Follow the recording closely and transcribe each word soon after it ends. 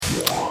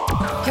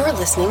You're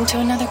listening to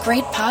another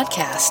great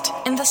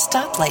podcast in the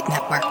Stoplight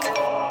Network.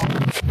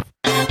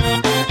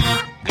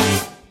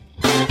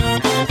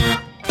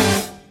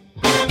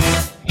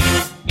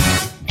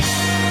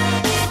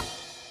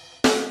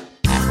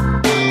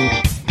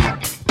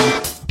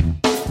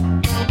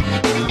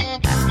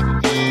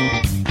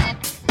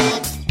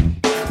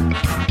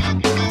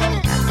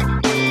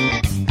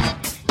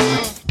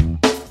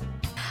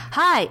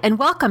 Hi, and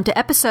welcome to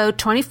episode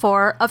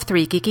 24 of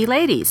Three Geeky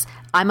Ladies.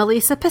 I'm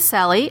Elisa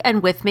Pacelli,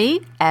 and with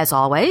me, as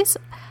always,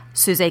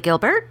 Suze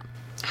Gilbert.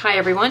 Hi,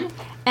 everyone.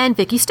 And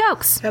Vicki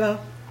Stokes. Hello.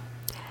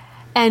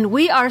 And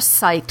we are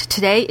psyched.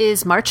 Today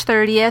is March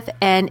 30th,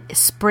 and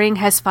spring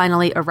has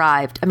finally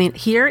arrived. I mean,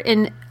 here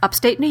in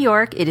upstate New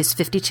York, it is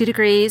 52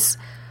 degrees,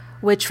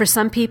 which for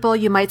some people,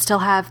 you might still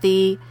have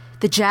the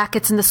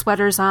jackets and the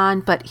sweaters on,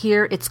 but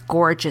here it's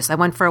gorgeous. I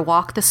went for a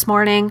walk this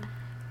morning.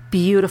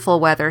 Beautiful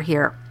weather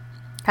here.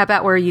 How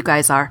about where you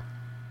guys are?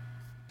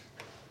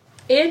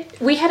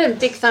 We had a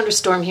big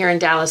thunderstorm here in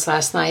Dallas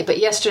last night, but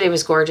yesterday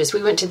was gorgeous.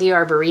 We went to the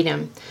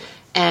Arboretum,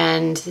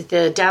 and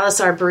the Dallas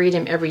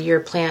Arboretum every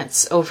year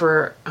plants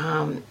over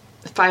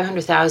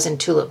 500,000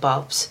 tulip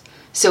bulbs.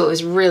 So it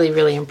was really,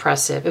 really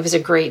impressive. It was a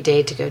great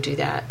day to go do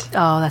that.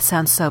 Oh, that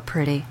sounds so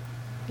pretty.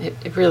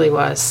 It really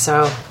was.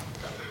 So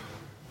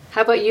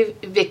how about you,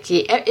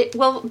 Vicki?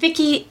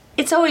 Vicki,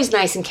 it's always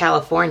nice in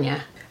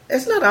California.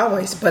 It's not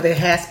always, but it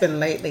has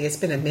been lately. It's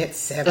been a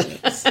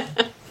mid-70s.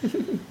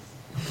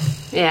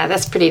 Yeah,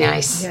 that's pretty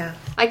nice. Yeah.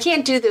 I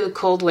can't do the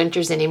cold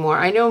winters anymore.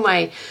 I know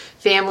my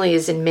family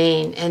is in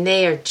Maine, and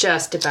they are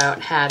just about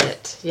had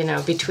it,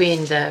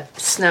 between the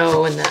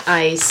snow and the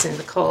ice and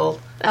the cold.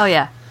 Oh,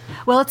 yeah.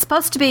 Well, it's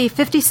supposed to be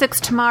 56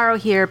 tomorrow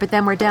here, but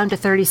then we're down to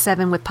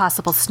 37 with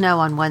possible snow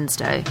on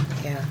Wednesday.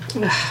 Yeah.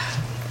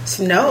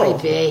 Snow?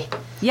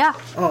 Yeah.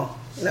 Oh,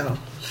 no.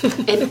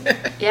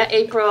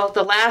 April,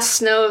 the last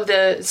snow of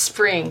the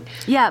spring.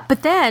 Yeah,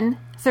 but then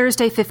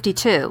Thursday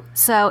 52.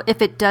 So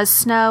if it does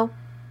snow,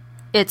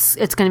 it's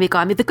going to be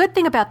gone. I mean, the good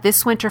thing about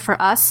this winter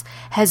for us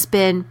has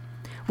been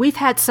we've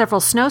had several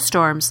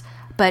snowstorms,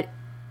 but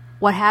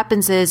what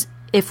happens is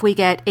if we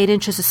get 8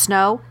 inches of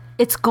snow,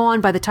 it's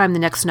gone by the time the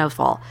next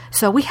snowfall.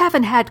 So we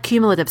haven't had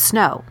cumulative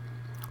snow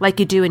like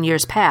you do in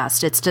years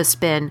past. It's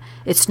just been,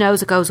 it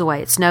snows, it goes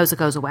away. It snows, it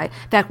goes away.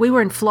 In fact, we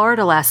were in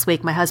Florida last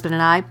week, my husband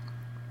and I.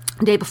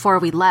 The day before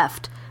we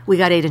left, we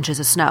got 8 inches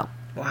of snow.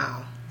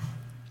 Wow.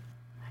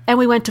 And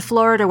we went to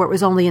Florida where it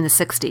was only in the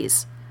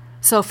 60s.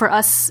 So for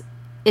us,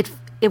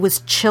 it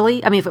was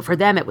chilly. I mean, for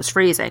them, it was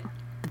freezing.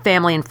 The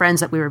family and friends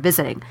that we were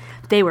visiting,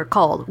 they were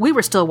cold. We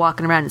were still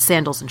walking around in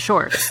sandals and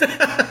shorts.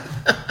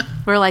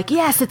 We're like,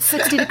 yes, it's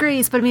 60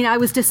 degrees. But I mean, I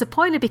was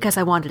disappointed because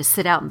I wanted to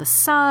sit out in the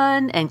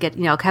sun and get,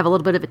 have a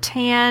little bit of a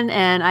tan.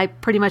 And I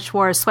pretty much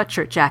wore a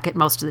sweatshirt jacket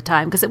most of the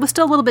time because it was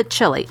still a little bit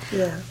chilly.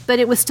 Yeah. But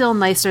it was still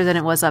nicer than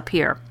it was up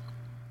here.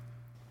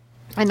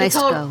 It's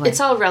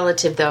all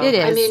relative, though. It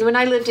is. I mean, when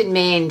I lived in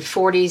Maine,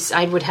 40s,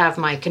 I would have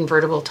my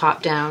convertible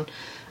top down.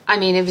 I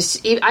mean,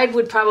 I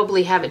would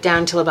probably have it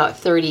down till about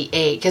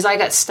 38 because I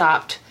got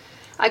stopped.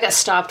 I got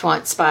stopped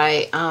once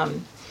by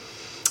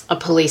a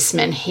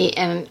policeman.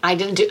 I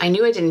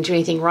knew I didn't do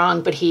anything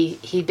wrong, but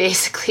he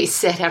basically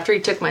said, after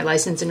he took my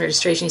license and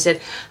registration, he said,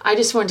 I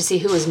just wanted to see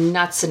who was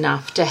nuts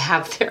enough to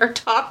have their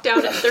top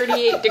down at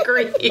 38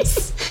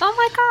 degrees. Oh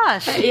my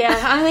gosh. Yeah,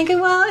 I'm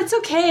thinking, well, it's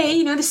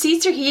okay. The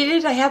seats are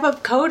heated. I have a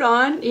coat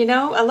on.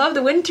 I love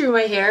the wind through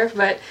my hair,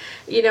 but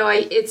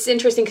it's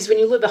interesting because when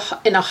you live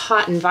in a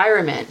hot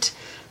environment,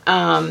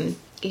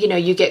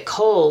 you get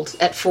cold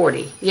at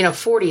 40.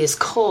 40 is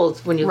cold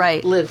when you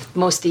live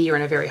most of the year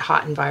in a very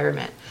hot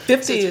environment.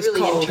 50 so it's is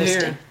really cold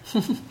interesting.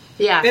 here.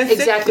 Yeah,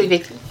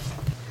 exactly.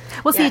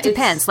 Well, see, it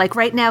depends. Like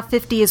right now,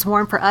 50 is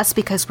warm for us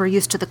because we're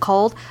used to the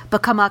cold.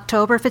 But come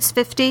October, if it's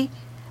 50,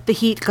 the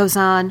heat goes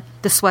on,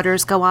 the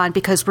sweaters go on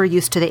because we're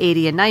used to the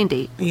 80 and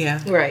 90.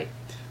 Yeah. Right.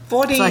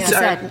 40 so like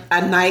is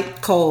a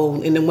night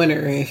cold in the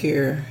winter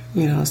here,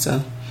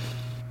 so...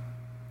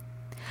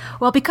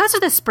 Well, because of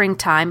the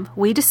springtime,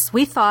 we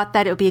thought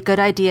that it would be a good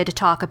idea to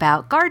talk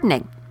about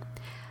gardening.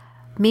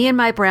 Me and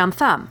my brown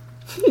thumb.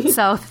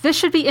 So this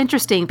should be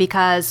interesting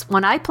because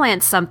when I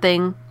plant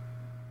something,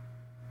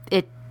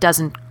 it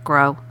doesn't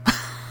grow.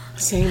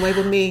 Same way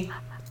with me.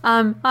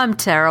 I'm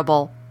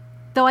terrible.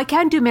 Though I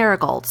can do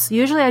marigolds.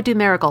 Usually I do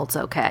marigolds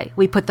okay.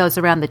 We put those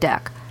around the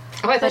deck.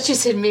 Oh, I thought you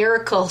said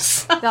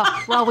miracles. No,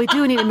 well, we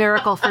do need a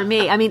miracle for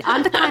me. I mean,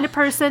 I'm the kind of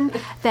person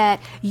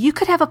that you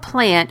could have a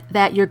plant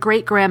that your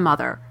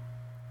great-grandmother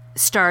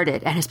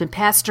started and has been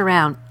passed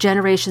around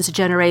generations and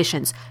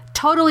generations,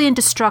 totally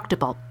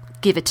indestructible.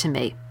 Give it to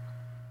me.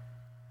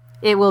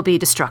 It will be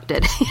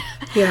destructed.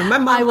 Yeah, my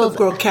mom will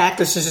grow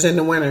cactuses in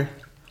the winter.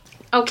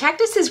 Oh,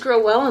 cactuses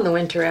grow well in the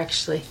winter,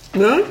 actually.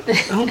 No?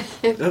 Oh,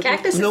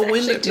 cactuses no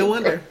Good.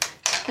 wonder.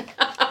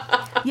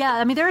 Yeah,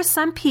 I mean, there are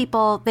some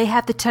people, they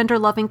have the tender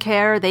loving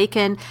care. They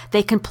can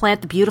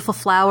plant the beautiful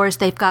flowers.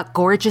 They've got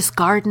gorgeous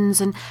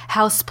gardens and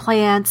house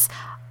plants.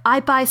 I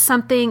buy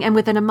something and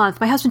within a month,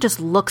 my husband just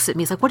looks at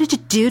me. He's like, what did you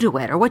do to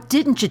it? Or what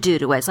didn't you do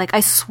to it? It's like, I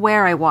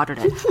swear I watered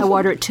it. I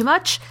water it too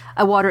much.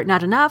 I water it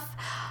not enough.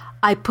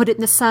 I put it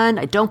in the sun.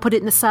 I don't put it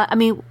in the sun. I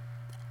mean,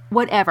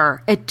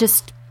 whatever. It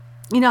just,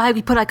 you know how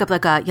you put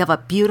you have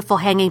a beautiful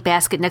hanging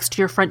basket next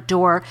to your front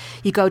door.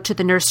 You go to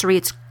the nursery.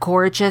 It's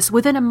gorgeous.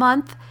 Within a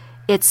month,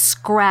 it's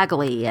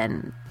scraggly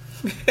and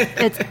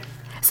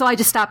so I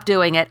just stopped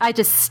doing it.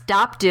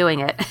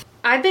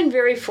 I've been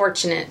very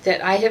fortunate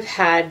that I have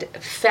had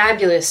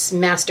fabulous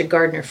master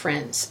gardener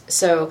friends.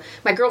 So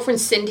my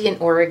girlfriend Cindy in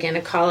Oregon,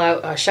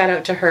 a shout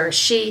out to her.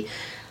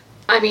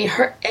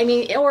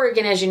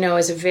 Oregon, as you know,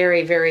 is a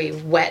very, very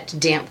wet,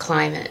 damp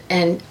climate,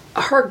 and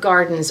her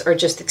gardens are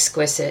just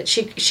exquisite.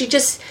 She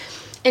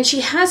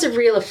has a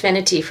real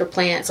affinity for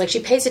plants. Like, she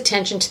pays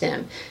attention to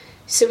them.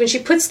 So when she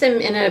puts them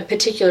in a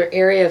particular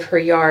area of her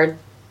yard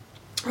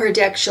or a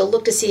deck, she'll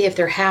look to see if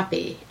they're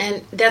happy.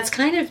 And that's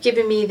kind of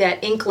given me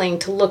that inkling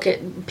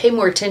to pay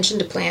more attention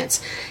to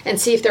plants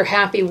and see if they're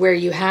happy where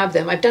you have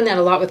them. I've done that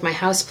a lot with my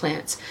house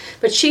plants.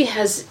 But she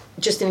has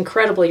just an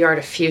incredible yard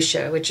of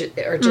fuchsia, which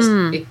are just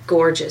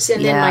gorgeous.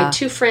 And then my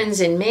two friends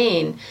in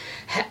Maine,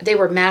 they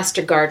were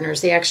master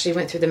gardeners. They actually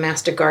went through the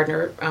master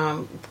gardener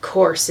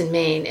course in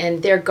Maine,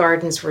 and their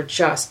gardens were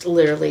just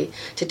literally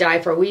to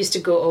die for. We used to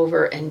go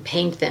over and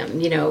paint them,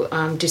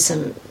 do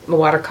some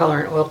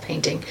watercolor and oil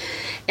painting.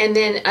 And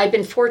then I've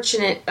been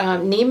fortunate,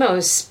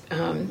 Nemo's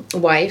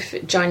wife,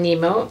 John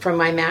Nemo from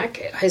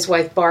MyMac, his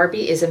wife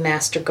Barbie is a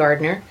master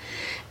gardener.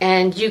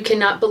 And you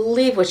cannot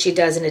believe what she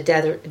does in a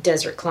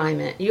desert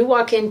climate. You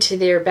walk into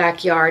their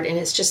backyard and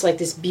it's just like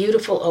this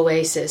beautiful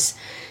oasis.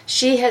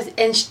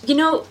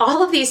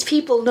 All of these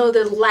people know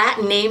the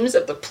Latin names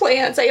of the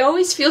plants. I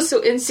always feel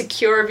so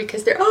insecure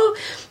because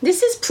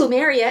this is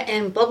plumeria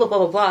and blah, blah, blah,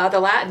 blah, blah,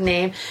 the Latin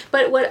name.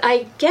 But what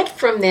I get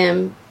from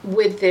them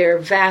with their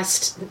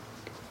vast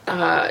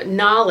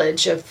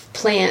knowledge of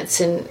plants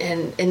and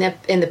in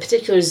the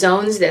particular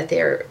zones that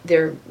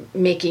they're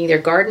making their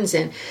gardens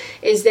in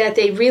is that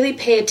they really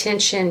pay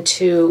attention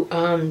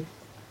to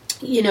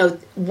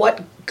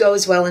what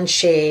goes well in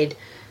shade,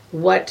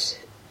 what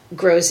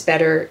grows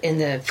better in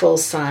the full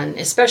sun,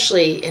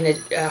 especially in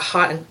a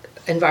hot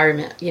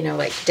environment,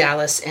 like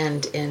Dallas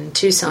and in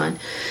Tucson.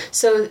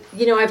 So,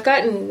 I've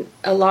gotten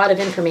a lot of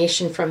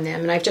information from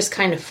them, and I've just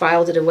kind of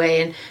filed it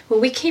away. And when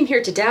we came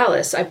here to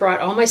Dallas, I brought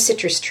all my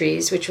citrus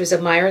trees, which was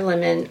a Meyer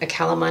lemon, a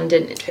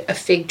calamundin, a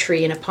fig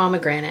tree, and a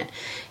pomegranate,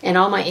 and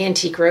all my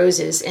antique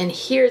roses. And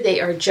here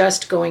they are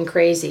just going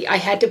crazy. I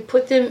had to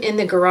put them in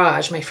the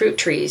garage, my fruit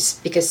trees,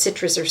 because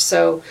citrus are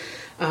so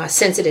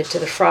sensitive to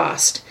the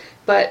frost.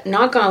 But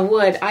knock on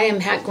wood, I am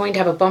going to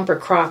have a bumper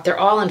crop. They're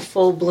all in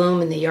full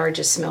bloom, and the yard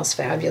just smells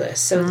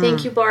fabulous. So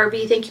thank you,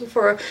 Barbie. Thank you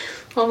for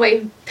all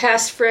my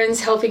past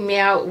friends helping me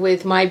out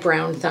with my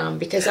brown thumb,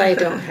 because I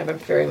don't have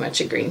very much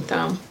a green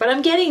thumb. But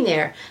I'm getting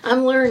there.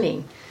 I'm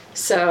learning.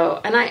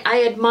 So, and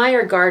I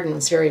admire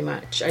gardens very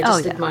much. I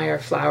just admire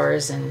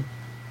flowers and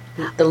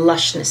the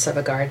lushness of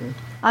a garden.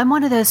 I'm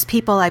one of those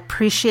people, I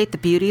appreciate the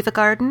beauty of a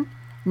garden,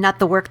 not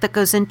the work that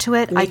goes into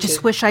it. I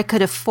just wish I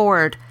could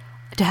afford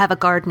to have a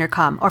gardener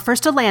come, or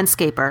first a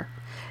landscaper,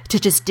 to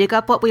just dig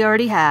up what we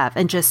already have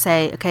and just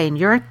say, okay, and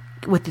you're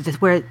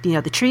with where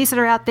the trees that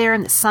are out there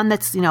and the sun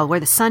that's where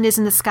the sun is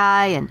in the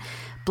sky and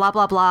blah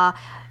blah blah.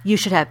 You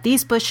should have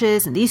these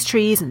bushes and these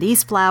trees and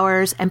these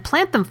flowers and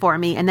plant them for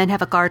me, and then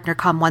have a gardener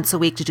come once a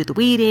week to do the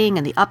weeding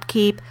and the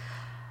upkeep.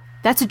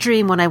 That's a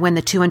dream when I win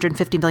the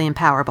 $250 million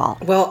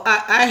Powerball. Well,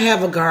 I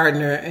have a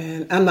gardener,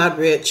 and I'm not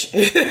rich,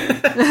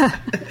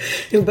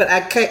 but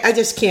I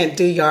just can't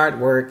do yard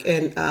work.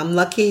 And I'm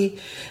lucky.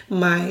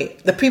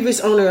 The previous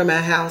owner of my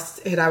house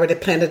had already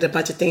planted a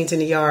bunch of things in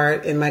the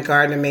yard, and my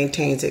gardener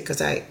maintains it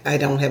because I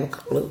don't have a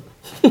clue.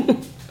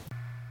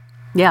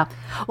 Yeah.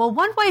 Well,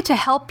 one way to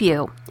help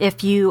you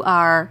if you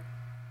are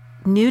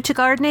new to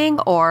gardening,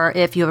 or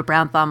if you have a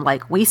brown thumb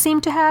like we seem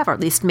to have, or at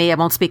least me, I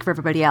won't speak for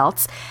everybody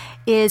else,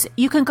 is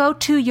you can go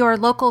to your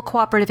local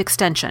cooperative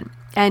extension.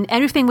 And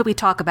everything that we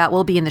talk about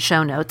will be in the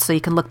show notes, so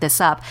you can look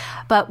this up.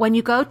 But when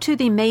you go to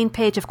the main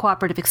page of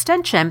Cooperative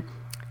Extension,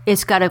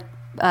 it's got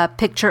a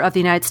picture of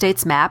the United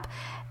States map,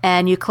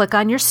 and you click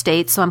on your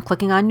state. So I'm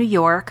clicking on New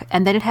York,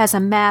 and then it has a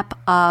map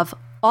of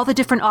all the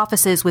different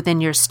offices within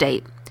your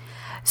state.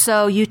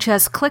 So you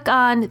just click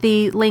on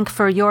the link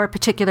for your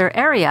particular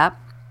area,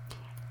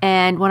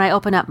 and when I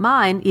open up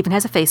mine, it even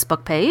has a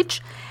Facebook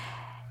page,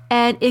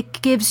 and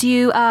it gives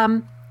you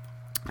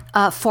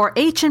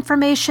 4-H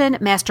information,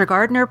 Master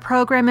Gardener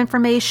Program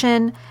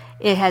information.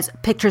 It has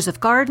pictures of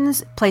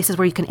gardens, places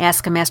where you can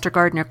ask a Master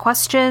Gardener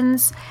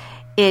questions.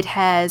 It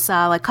has,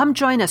 come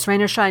join us,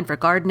 rain or shine, for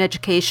Garden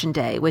Education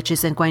Day, which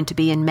is going to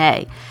be in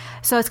May.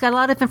 So it's got a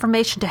lot of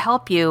information to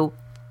help you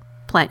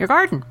plant your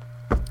garden.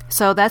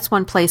 So that's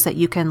one place that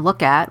you can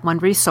look at, one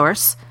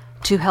resource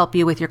to help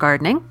you with your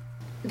gardening.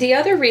 The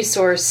other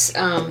resource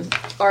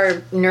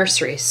are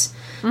nurseries.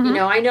 You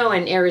know, I know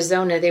in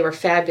Arizona they were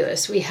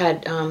fabulous. We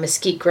had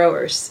mesquite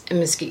growers and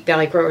Mesquite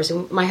Valley growers,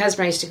 and my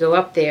husband and I used to go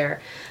up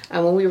there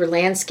when we were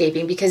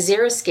landscaping, because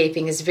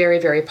xeriscaping is very,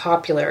 very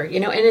popular. You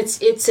know, and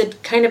it's a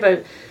kind of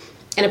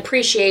an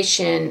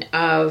appreciation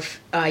of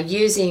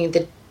using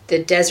the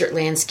desert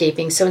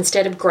landscaping. So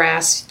instead of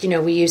grass, you know,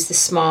 we use the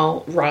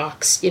small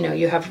rocks. You know,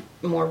 you have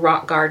more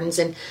rock gardens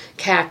and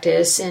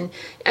cactus, and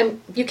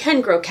you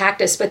can grow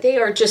cactus, but they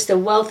are just a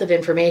wealth of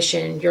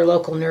information in your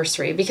local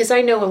nursery. Because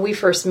I know when we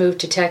first moved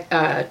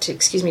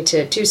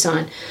to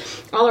Tucson,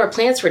 all our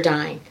plants were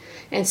dying.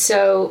 And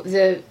so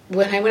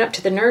when I went up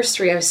to the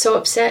nursery, I was so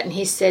upset, and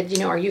he said, you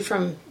know, are you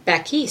from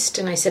back east?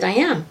 And I said, I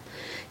am.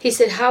 He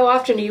said, how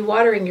often are you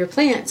watering your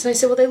plants? And I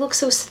said, well, they look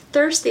so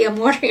thirsty. I'm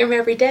watering them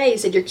every day. He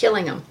said, you're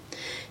killing them.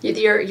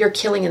 You're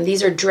killing them.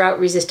 These are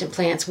drought-resistant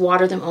plants.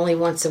 Water them only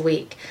once a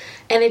week.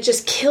 And it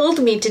just killed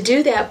me to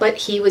do that, but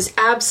he was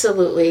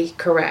absolutely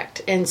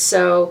correct. And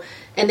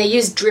they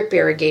use drip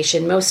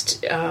irrigation.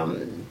 Most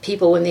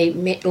people, when they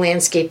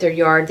landscape their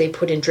yard, they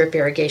put in drip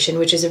irrigation,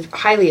 which is a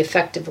highly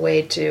effective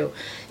way to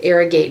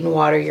irrigate and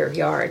water your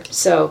yard.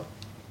 So,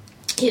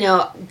 you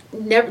know,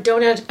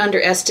 don't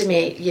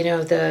underestimate, you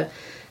know, the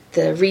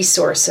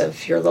resource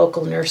of your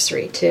local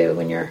nursery too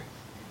when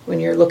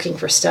you're looking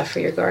for stuff for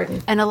your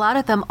garden. And a lot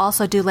of them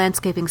also do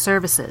landscaping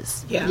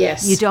services. Yeah.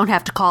 Yes. You don't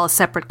have to call a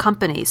separate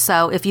company.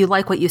 So if you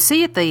like what you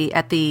see at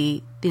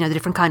the you know, the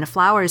different kind of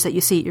flowers that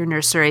you see at your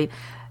nursery,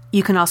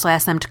 you can also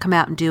ask them to come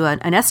out and do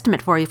an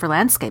estimate for you for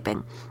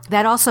landscaping.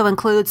 That also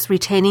includes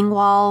retaining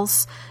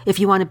walls. If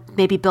you want to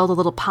maybe build a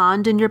little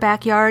pond in your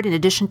backyard in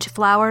addition to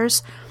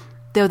flowers,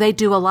 though they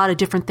do a lot of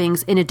different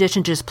things in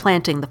addition to just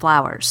planting the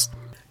flowers.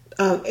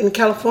 In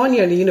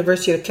California, the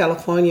University of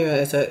California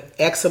is an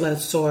excellent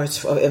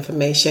source of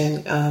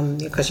information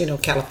because, you know,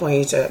 California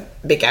is a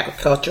big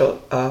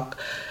agricultural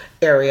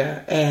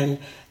area, and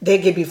they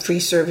give you free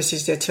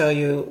services that tell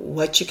you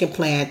what you can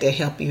plant to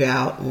help you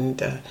out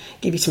and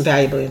give you some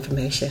valuable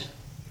information.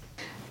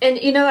 And,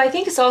 you know, I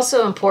think it's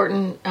also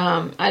important,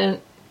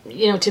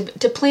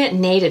 to plant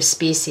native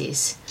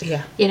species.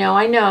 Yeah. You know,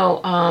 I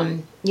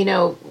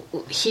know,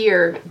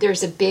 here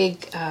there's a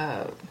big...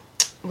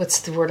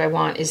 what's the word I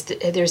want?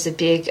 There's a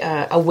big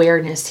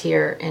awareness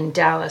here in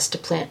Dallas to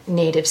plant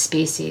native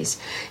species.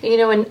 And, you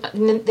know, and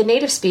the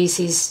native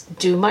species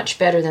do much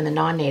better than the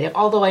non-native.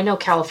 Although I know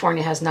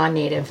California has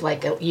non-native,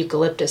 like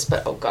eucalyptus,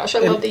 but oh gosh, I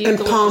love the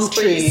eucalyptus. And palm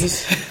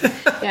trees.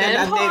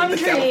 Yeah, and palm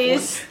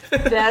trees.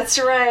 That's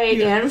right,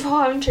 yeah. And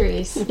palm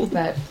trees.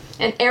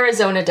 And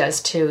Arizona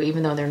does too,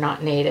 even though they're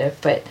not native.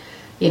 But,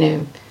 you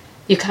know,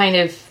 you kind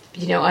of,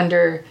 you know,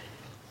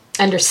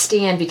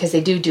 understand because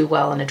they do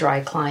well in a dry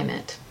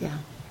climate. Yeah.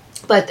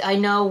 But I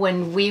know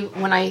when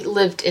I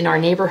lived in our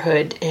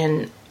neighborhood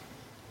in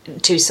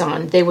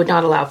Tucson, they would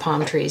not allow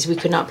palm trees. We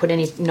could not put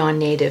any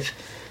non-native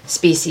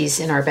species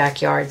in our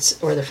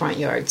backyards or the front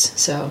yards.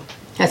 So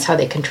that's how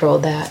they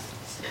controlled that.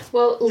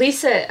 Well,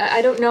 Lisa,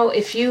 I don't know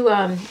if you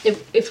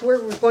if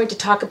we're going to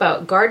talk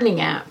about gardening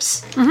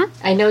apps. Mm-hmm.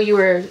 I know if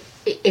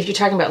you're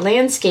talking about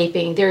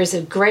landscaping, there is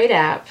a great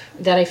app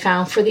that I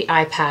found for the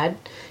iPad.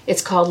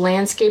 It's called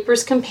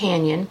Landscaper's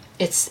Companion.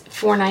 It's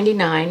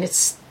 $4.99.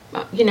 It's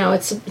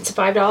it's a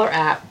 $5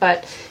 app.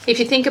 But if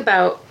you think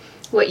about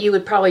what you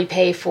would probably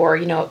pay for,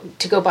 you know,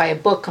 to go buy a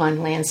book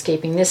on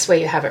landscaping, this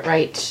way you have it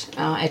right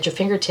at your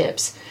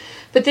fingertips.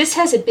 But this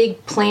has a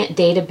big plant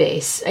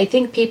database. I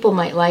think people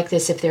might like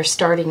this if they're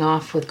starting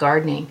off with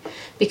gardening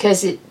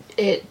because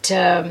it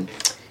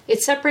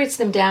separates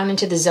them down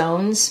into the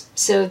zones.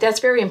 So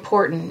that's very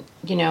important,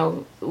 you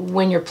know,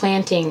 when you're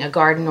planting a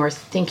garden or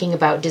thinking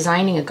about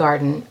designing a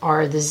garden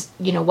or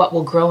what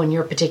will grow in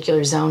your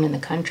particular zone in the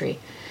country.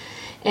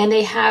 And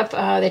they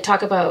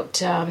talk about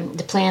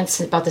the plants,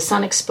 about the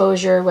sun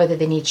exposure, whether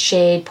they need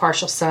shade,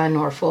 partial sun,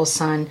 or full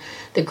sun,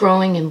 the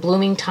growing and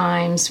blooming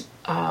times,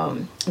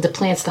 the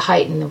plants, the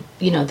height, and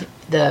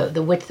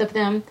the width of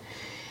them.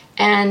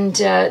 And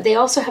they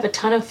also have a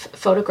ton of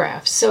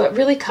photographs. So it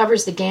really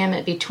covers the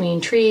gamut between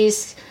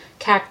trees,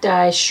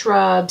 cacti,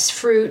 shrubs,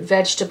 fruit,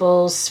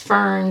 vegetables,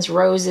 ferns,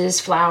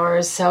 roses,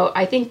 flowers. So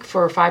I think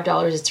for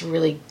 $5, it's a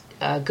really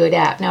good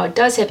app. Now, it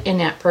does have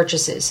in-app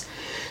purchases.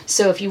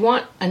 So if you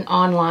want an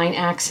online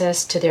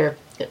access to their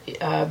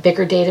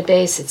bigger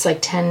database, it's like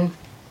 $10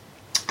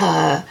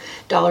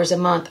 a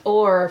month.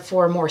 Or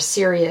for a more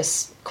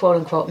serious,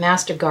 quote-unquote,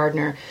 master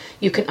gardener,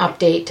 you can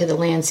update to the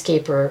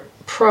Landscaper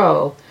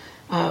Pro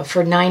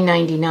for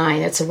 $9.99.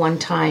 That's a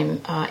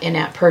one-time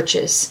in-app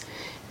purchase.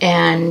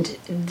 And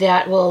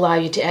that will allow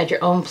you to add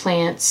your own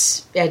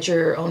plants, add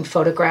your own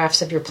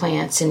photographs of your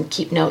plants, and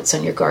keep notes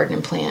on your garden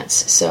and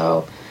plants.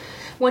 So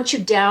once you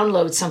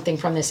download something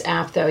from this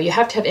app, though, you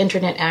have to have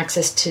internet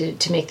access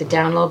to make the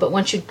download. But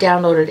once you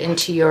download it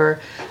into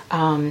your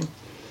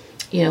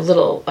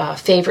little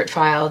favorite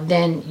file,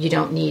 then you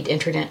don't need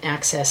internet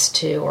access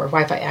to or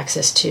Wi-Fi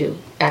access to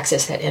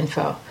access that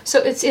info. So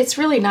it's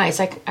really nice.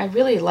 I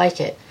really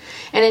like it.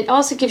 And it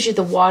also gives you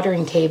the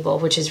watering table,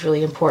 which is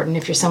really important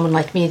if you're someone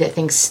like me that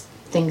thinks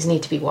things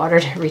need to be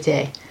watered every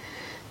day.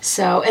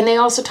 So, and they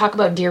also talk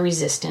about deer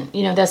resistant.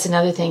 That's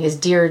another thing is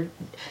deer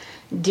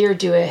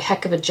do a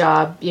heck of a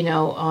job,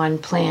 on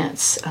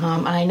plants. And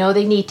I know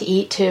they need to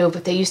eat too,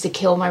 but they used to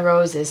kill my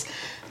roses.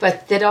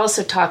 But that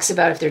also talks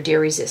about if they're deer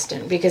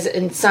resistant, because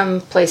in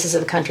some places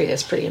of the country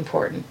that's pretty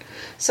important.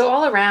 So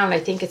all around, I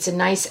think it's a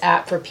nice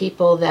app for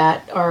people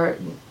that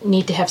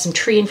need to have some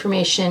tree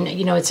information.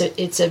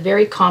 It's a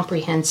very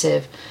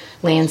comprehensive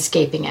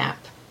landscaping app.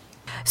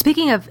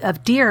 Speaking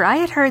of deer, I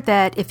had heard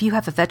that if you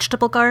have a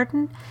vegetable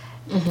garden,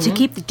 to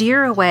keep the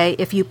deer away,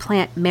 if you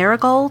plant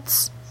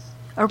marigolds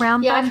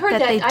around them, I've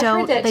heard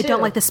that. They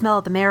don't like the smell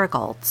of the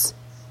marigolds.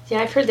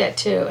 Yeah, I've heard that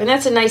too, and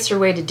that's a nicer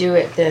way to do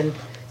it than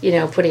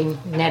putting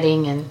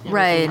netting and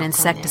and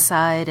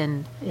insecticide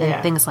and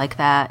things like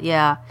that.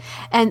 Yeah,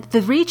 and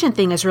the region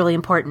thing is really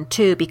important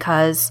too,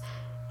 because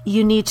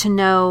you need to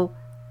know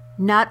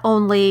not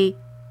only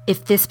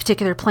if this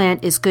particular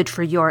plant is good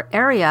for your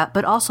area,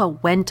 but also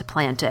when to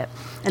plant it.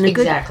 And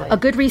a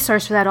good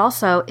resource for that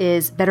also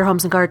is Better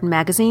Homes and Garden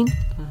magazine.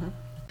 Mm-hmm.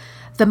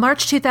 The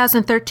March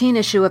 2013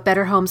 issue of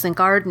Better Homes and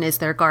Garden is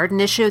their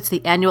garden issue. It's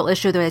the annual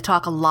issue that they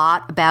talk a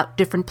lot about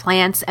different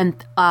plants.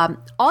 And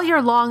all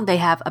year long, they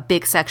have a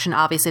big section,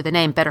 obviously the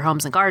name Better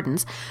Homes and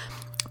Gardens.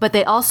 But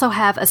they also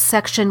have a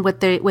section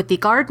with the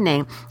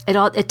gardening.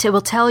 It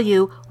will tell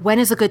you when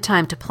is a good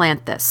time to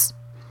plant this.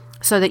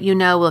 So that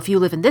well, if you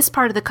live in this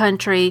part of the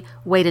country,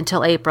 wait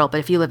until April.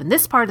 But if you live in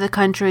this part of the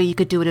country, you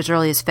could do it as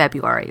early as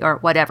February or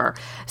whatever.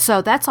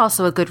 So that's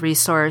also a good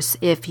resource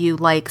if you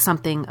like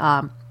something,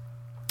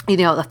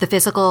 the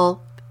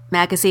physical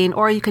magazine,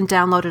 or you can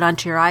download it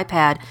onto your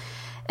iPad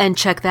and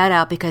check that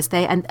out, because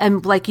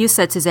and like you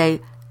said, Suzanne,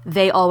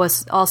 they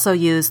always also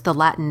use the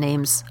Latin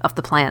names of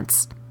the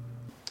plants.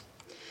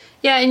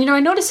 Yeah, and I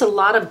notice a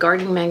lot of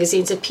gardening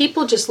magazines, if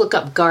people just look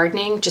up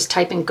gardening, just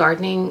type in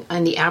gardening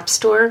in the App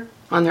Store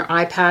on their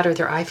iPad or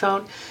their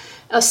iPhone,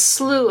 a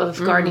slew of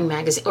gardening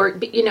magazines. Or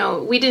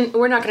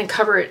we're not going to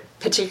cover it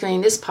particularly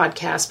in this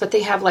podcast, but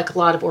they have like a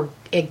lot of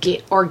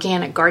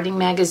organic gardening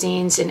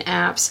magazines and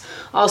apps.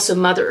 Also,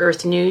 Mother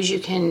Earth News you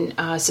can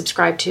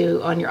subscribe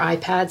to on your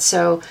iPad.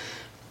 So,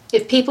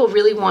 if people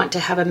really want to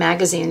have a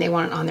magazine, they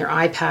want it on their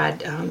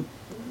iPad.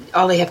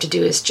 All they have to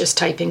do is just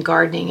type in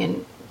gardening,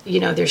 and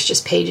there's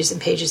just pages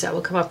and pages that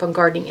will come up on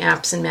gardening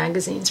apps and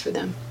magazines for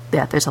them.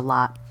 Yeah, there's a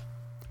lot.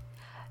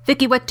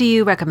 Vicki, what do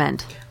you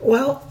recommend?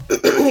 Well,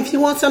 if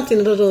you want something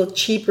a little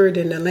cheaper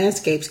than the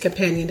Landscapes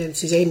Companion that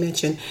Suzanne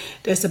mentioned,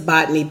 there's a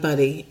Botany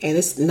Buddy, and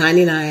it's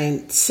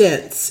 99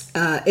 cents.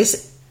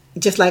 It's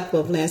just like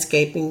with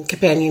Landscaping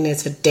Companion,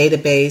 it's a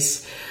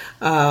database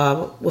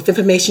with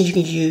information you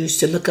can use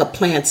to look up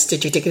plants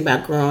that you're thinking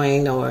about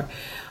growing, or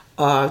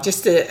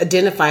just to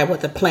identify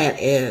what the plant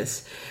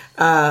is.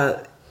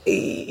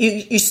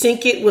 You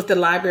sync it with the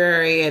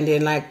library, and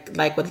then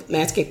like with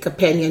Landscape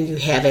Companion, you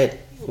have it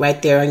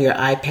right there on your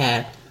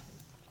iPad.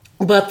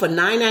 But for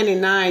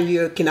 $9.99,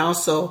 you can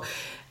also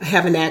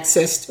have an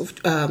access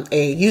to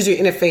a user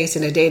interface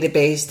and a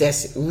database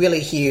that's really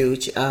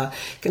huge.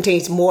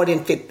 Contains more than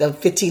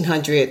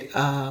 1,500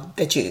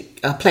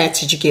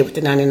 plants that you get with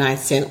the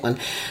 99-cent one.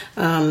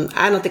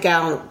 I don't think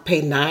I'll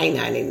pay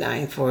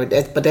 $9.99 for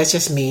it, but that's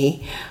just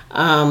me.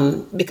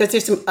 Because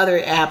there's some other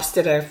apps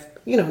that are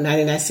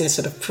 99 cents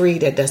sort of free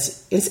that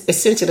does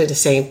essentially the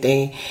same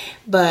thing.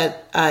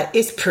 But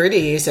it's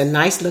pretty. It's a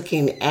nice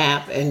looking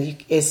app,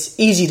 and it's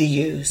easy to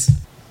use.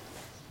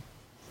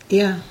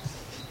 Yeah.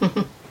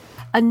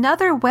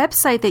 Another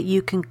website that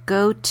you can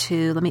go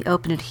to, let me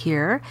open it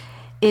here,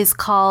 is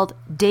called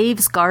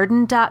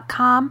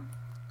davesgarden.com.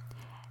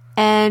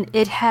 And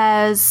it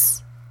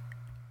says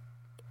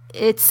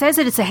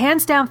that it's a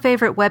hands-down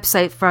favorite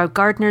website for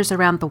gardeners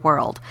around the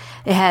world.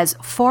 It has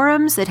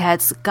forums, it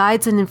has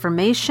guides and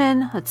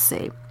information. Let's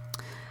see.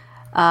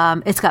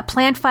 It's got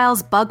plant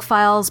files, bug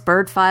files,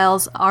 bird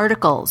files,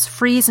 articles,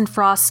 freeze and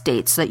frost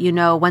dates so that you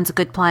know when's a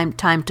good time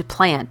to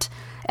plant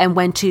and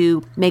when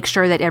to make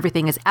sure that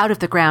everything is out of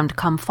the ground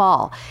come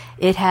fall.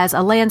 It has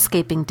a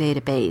landscaping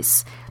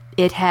database.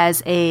 It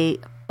has a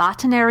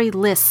botanary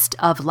list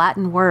of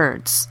Latin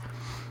words.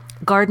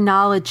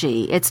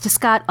 Gardenology. It's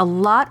just got a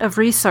lot of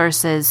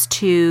resources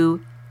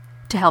to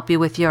help you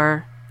with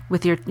your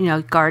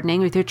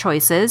gardening, with your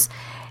choices.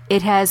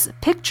 It has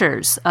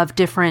pictures of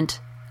different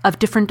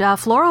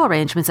floral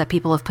arrangements that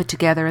people have put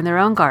together in their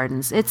own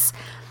gardens. It's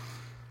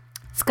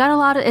got a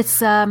lot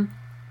of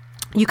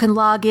you can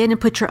log in and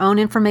put your own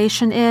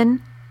information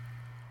in.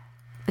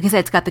 Like I said,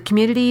 it's got the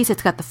communities,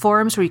 it's got the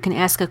forums where you can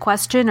ask a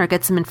question or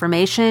get some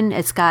information.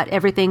 It's got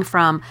everything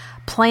from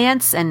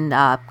plants and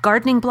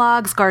gardening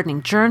blogs,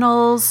 gardening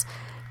journals.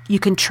 You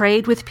can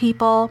trade with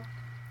people.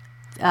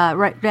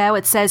 Right now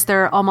it says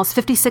there are almost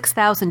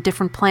 56,000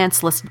 different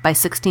plants listed by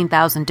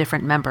 16,000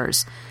 different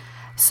members.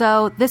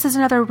 So this is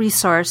another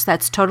resource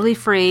that's totally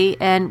free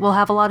and will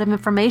have a lot of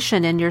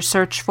information in your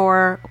search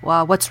for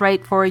what's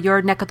right for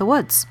your neck of the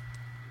woods.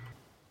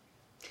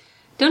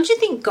 Don't you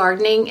think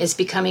gardening is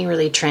becoming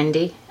really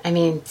trendy? I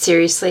mean,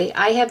 seriously,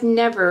 I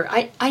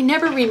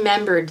never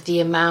remembered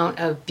the amount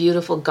of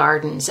beautiful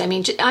gardens. I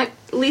mean, at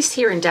least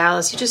here in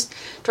Dallas, you just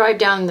drive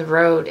down the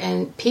road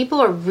and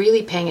people are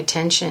really paying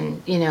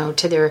attention,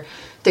 to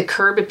the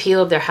curb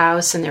appeal of their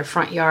house and their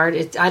front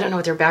yard. I don't know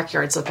what their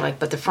backyards look like,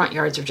 but the front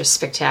yards are just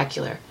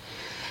spectacular.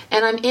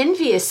 And I'm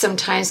envious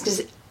sometimes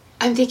because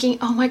I'm thinking,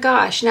 oh my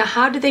gosh, now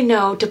how do they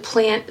know to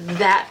plant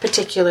that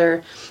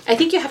particular? I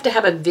think you have to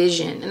have a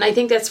vision. And I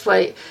think that's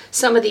why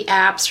some of the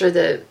apps or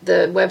the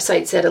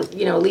websites that,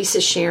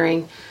 Lisa's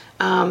sharing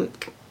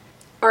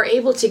are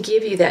able to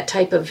give you that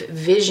type of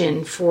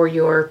vision for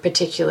your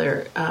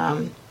particular,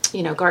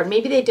 garden.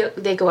 Maybe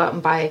they go out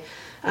and buy,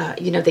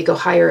 they go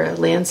hire a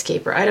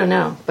landscaper. I don't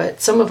know.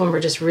 But some of them are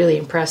just really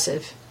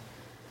impressive.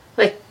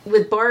 Like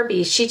with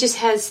Barbie, she just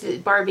has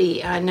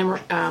Barbie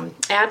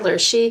Adler.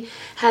 She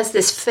has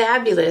this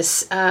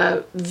fabulous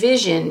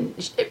vision.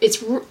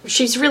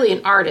 She's really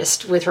an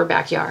artist with her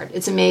backyard.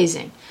 It's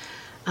amazing.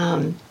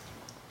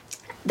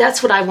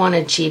 That's what I want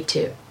to achieve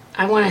too.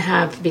 I want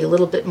to be a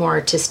little bit more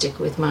artistic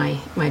with my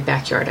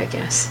backyard, I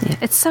guess. Yeah.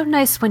 It's so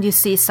nice when you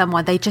see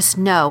someone, they just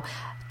know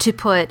to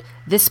put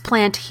this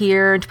plant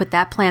here and to put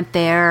that plant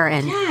there,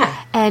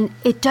 and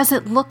it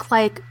doesn't look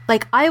like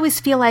I always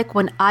feel like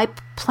when I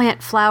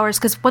plant flowers,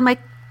 because when my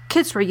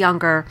kids were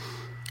younger,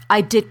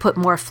 I did put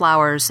more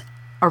flowers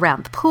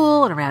around the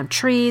pool and around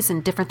trees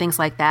and different things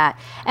like that,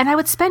 and I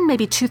would spend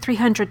maybe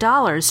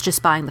 $200-300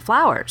 just buying the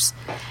flowers,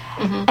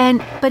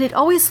 but it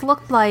always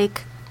looked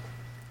like,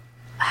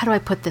 how do I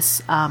put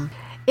this?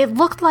 It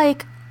looked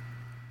like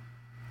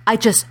I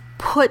just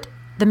put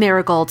the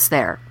marigolds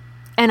there.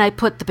 And I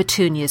put the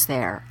petunias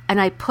there, and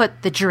I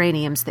put the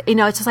geraniums there.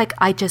 It's just like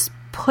I just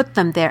put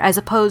them there, as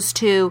opposed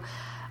to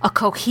a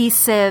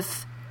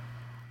cohesive,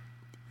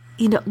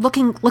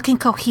 looking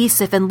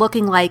cohesive and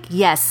looking like,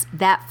 yes,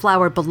 that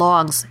flower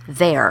belongs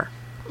there.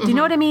 Do you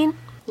know what I mean?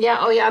 Yeah.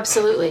 Oh, yeah.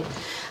 Absolutely.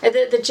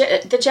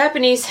 The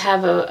Japanese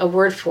have a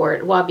word for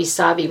it,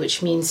 wabi-sabi,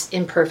 which means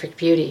imperfect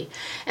beauty.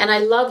 And I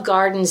love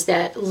gardens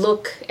that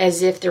look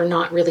as if they're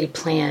not really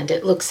planned.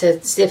 It looks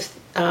as if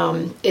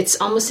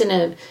it's almost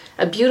in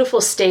a beautiful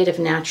state of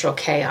natural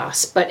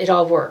chaos, but it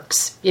all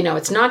works.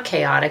 It's not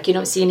chaotic. You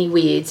don't see any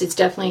weeds. It's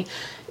definitely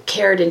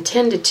cared and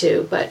tended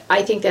to, but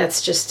I think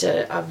that's just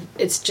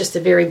it's just a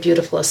very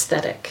beautiful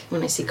aesthetic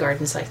when I see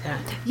gardens like that.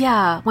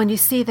 Yeah, when you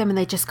see them and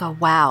they just go,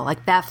 wow,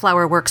 like that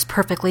flower works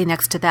perfectly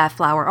next to that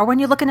flower. Or when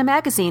you look in a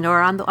magazine or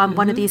on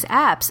one of these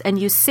apps and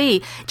you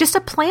see just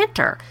a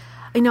planter.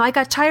 I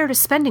got tired of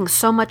spending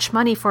so much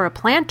money for a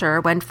planter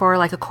when for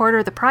like a quarter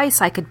of the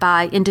price I could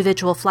buy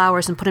individual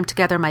flowers and put them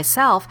together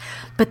myself,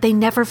 but they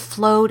never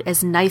flowed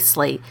as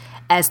nicely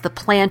as the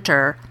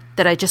planter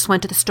that I just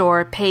went to the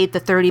store, paid the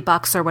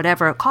 $30 or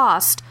whatever it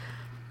cost,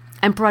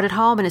 and brought it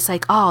home. And it's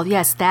like, oh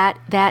yes, that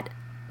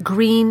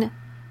green,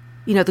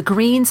 the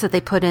greens that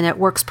they put in it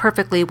works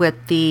perfectly with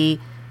the,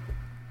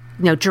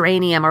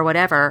 geranium or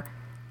whatever.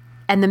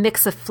 And the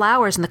mix of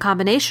flowers and the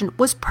combination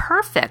was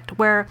perfect,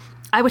 where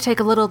I would take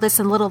a little this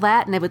and a little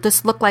that, and it would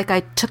just look like I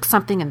took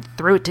something and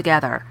threw it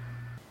together.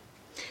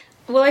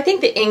 Well, I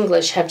think the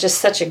English have just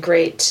such a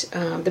great,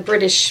 the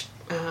British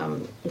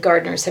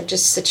gardeners have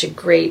just such a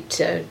great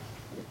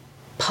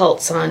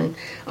pulse on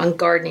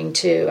gardening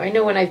too. I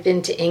know when I've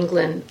been to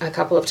England a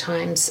couple of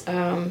times,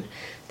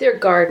 their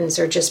gardens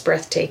are just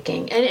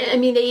breathtaking. And I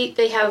mean,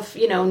 they have,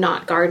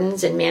 knot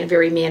gardens and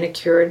very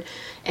manicured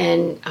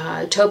and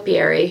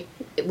topiary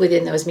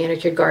within those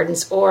manicured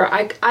gardens, or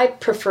I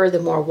prefer the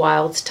more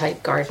wild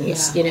type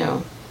gardens,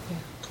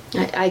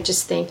 I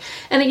just think,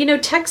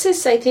 and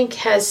Texas I think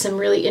has some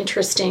really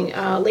interesting,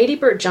 Lady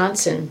Bird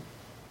Johnson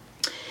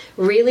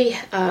really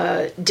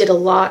did a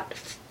lot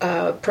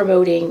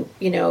promoting,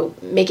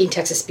 making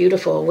Texas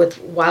beautiful with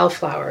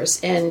wildflowers.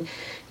 And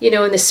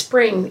in the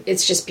spring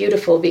it's just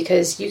beautiful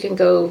because you can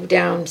go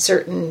down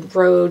certain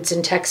roads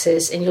in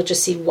Texas and you'll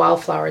just see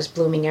wildflowers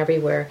blooming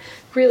everywhere.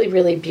 Really,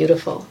 really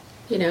beautiful.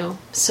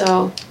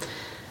 So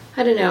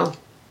I don't know.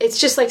 It's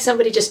just like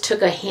somebody just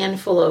took a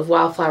handful of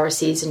wildflower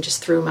seeds and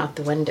just threw them out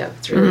the window.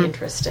 It's really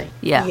interesting.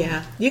 Yeah.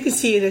 Yeah. You can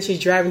see it as you're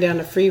driving down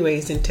the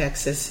freeways in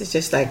Texas. It's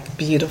just like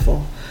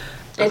beautiful.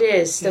 It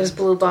is. Those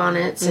blue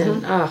bonnets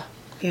and,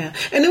 Yeah.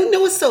 And you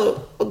know what's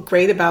so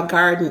great about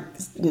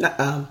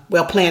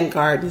well-planned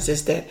gardens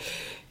is that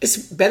it's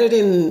better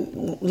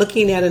than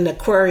looking at an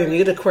aquarium. You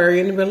get an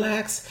aquarium and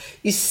relax.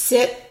 You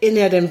sit in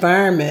that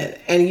environment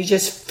and you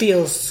just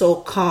feel so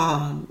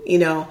calm,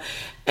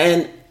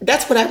 And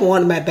that's what I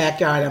want in my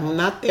backyard. I'm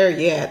not there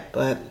yet,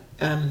 but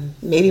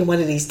maybe one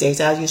of these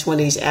days I'll use one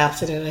of these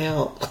apps and it'll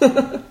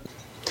help.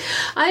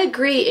 I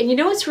agree. And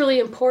what's really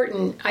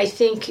important, I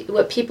think,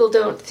 what people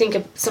don't think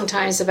of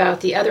sometimes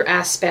about the other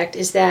aspect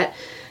is that,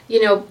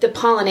 the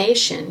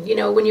pollination.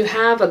 When you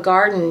have a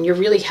garden, you're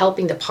really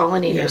helping the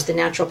pollinators, the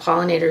natural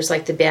pollinators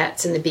like the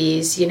bats and the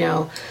bees.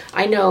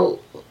 I know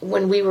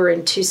when we were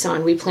in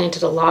Tucson, we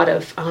planted a lot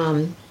of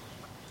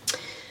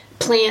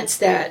plants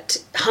that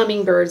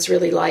hummingbirds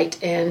really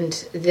liked and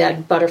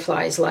that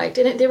butterflies liked,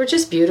 and they were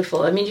just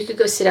beautiful. I mean, you could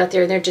go sit out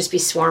there and there'd just be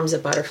swarms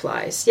of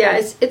butterflies.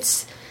 Yeah,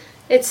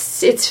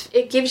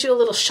 it gives you a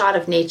little shot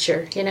of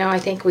nature. I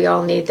think we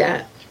all need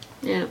that.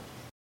 Yeah.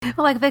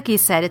 Well, like Vicki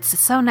said, it's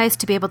so nice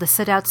to be able to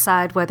sit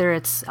outside, whether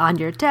it's on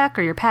your deck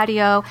or your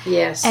patio.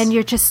 Yes. And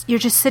you're just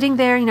sitting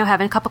there,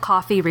 having a cup of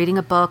coffee, reading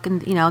a book,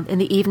 and in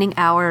the evening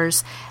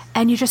hours,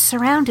 and you're just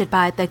surrounded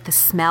by like the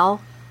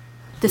smell.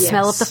 The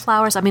smell of the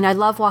flowers. I mean, I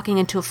love walking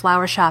into a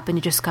flower shop and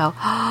you just go,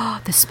 oh,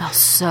 this smells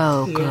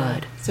so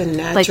good. It's a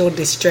natural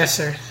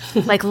distressor.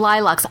 Like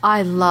lilacs.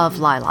 I love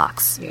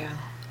lilacs. Yeah.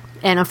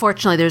 And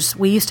unfortunately,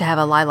 we used to have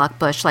a lilac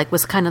bush,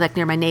 was kind of like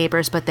near my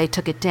neighbors, but they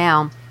took it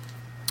down.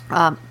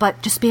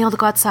 But just being able to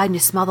go outside and you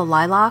smell the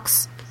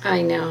lilacs.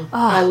 I know.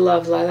 Oh. I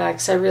love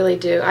lilacs. I really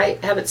do. I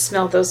haven't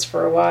smelled those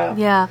for a while.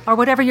 Yeah. Or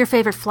whatever your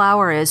favorite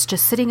flower is,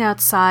 just sitting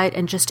outside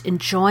and just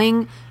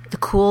enjoying the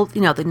cool,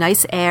 the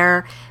nice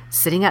air,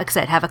 sitting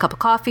outside, have a cup of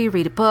coffee,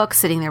 read a book,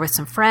 sitting there with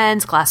some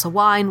friends, glass of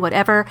wine,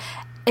 whatever.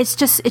 It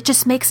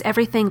just makes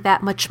everything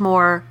that much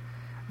more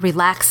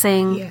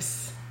relaxing.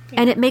 Yes.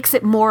 And it makes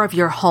it more of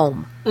your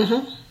home.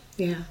 Mm-hmm.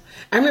 Yeah.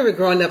 I remember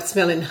growing up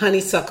smelling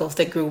honeysuckles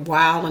that grew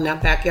wild in our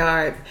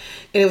backyard.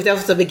 And that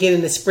was the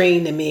beginning of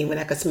spring to me when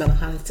I could smell a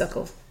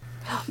honeysuckle.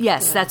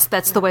 Yes,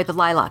 that's the way the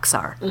lilacs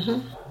are.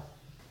 Mm-hmm.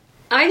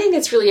 I think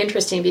that's really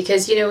interesting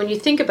because, when you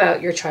think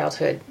about your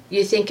childhood,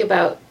 you think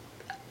about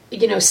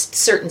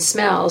certain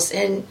smells,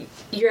 and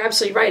you're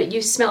absolutely right.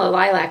 You smell a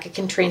lilac, it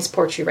can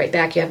transport you right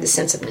back. You have the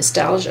sense of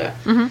nostalgia.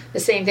 Mm-hmm. The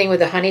same thing with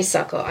the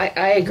honeysuckle. I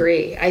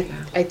agree. I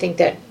think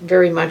that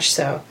very much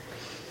so.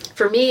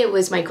 For me, it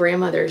was my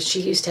grandmother's.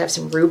 She used to have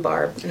some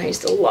rhubarb, and I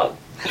used to love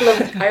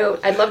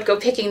I'd love to go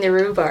picking the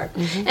rhubarb.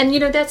 Mm-hmm.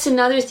 And, that's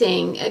another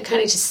thing,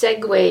 kind of to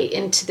segue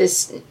into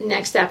this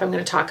next app I'm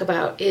going to talk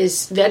about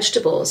is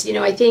vegetables.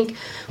 I think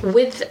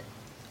with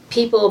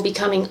people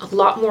becoming a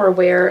lot more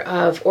aware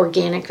of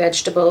organic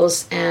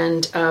vegetables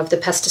and of the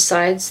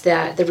pesticides,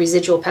 the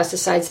residual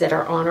pesticides that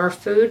are on our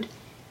food,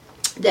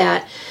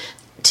 that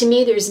to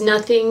me there's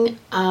nothing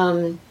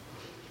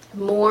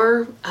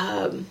more,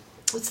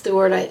 what's the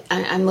word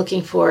I'm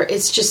looking for?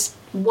 It's just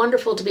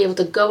wonderful to be able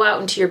to go out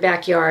into your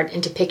backyard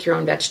and to pick your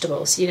own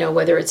vegetables,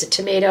 whether it's a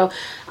tomato.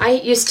 I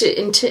used to,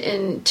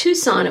 in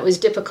Tucson, it was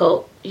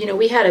difficult.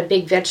 We had a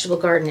big vegetable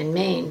garden in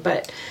Maine,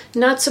 but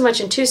not so much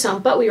in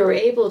Tucson, but we were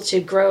able to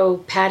grow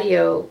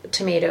patio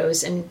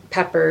tomatoes and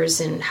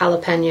peppers and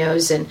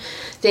jalapenos and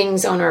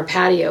things on our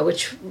patio,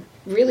 which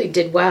really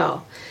did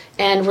well.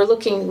 And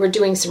we're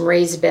doing some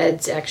raised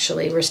beds,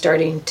 actually. We're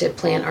starting to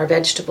plant our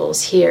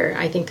vegetables here.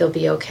 I think they'll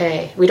be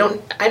okay.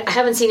 I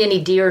haven't seen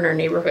any deer in our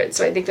neighborhood,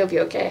 so I think they'll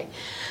be okay.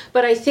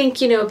 But I think,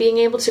 being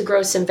able to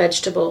grow some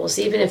vegetables,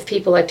 even if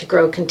people like to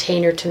grow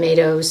container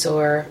tomatoes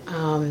or,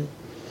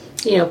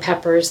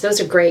 peppers,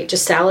 those are great.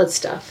 Just salad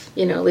stuff.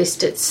 At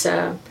least it's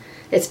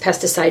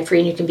pesticide free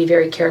and you can be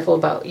very careful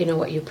about,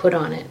 what you put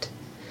on it.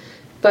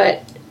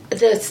 But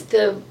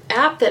the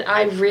app that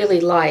I really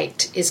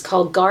liked is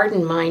called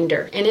Garden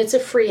Minder, and it's a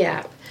free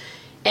app.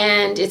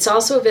 And it's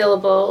also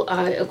available,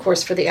 of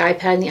course, for the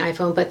iPad and the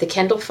iPhone, but the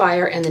Kindle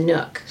Fire and the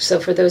Nook. So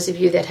for those of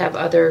you that have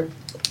other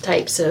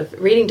types of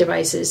reading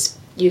devices,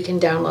 you can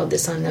download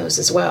this on those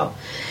as well.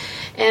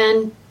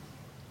 And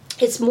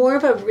it's more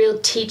of a real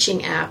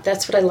teaching app.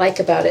 That's what I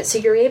like about it. So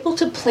you're able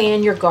to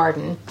plan your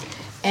garden,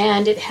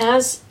 and it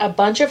has a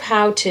bunch of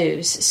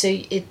how-tos. So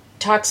it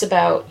talks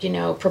about,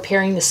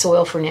 preparing the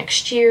soil for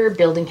next year,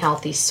 building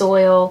healthy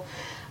soil,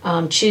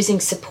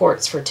 choosing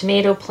supports for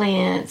tomato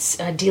plants,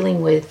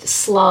 dealing with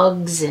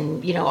slugs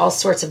and, all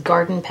sorts of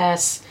garden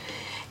pests.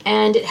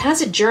 And it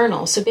has a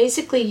journal. So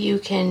basically you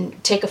can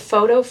take a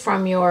photo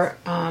from your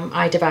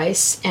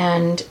iDevice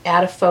and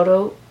add a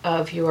photo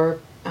of your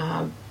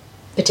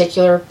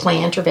particular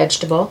plant or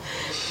vegetable.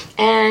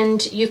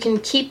 And you can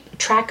keep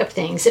track of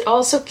things. It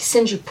also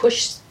sends you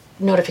push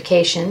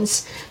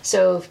notifications.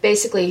 So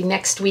basically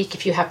next week,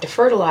 if you have to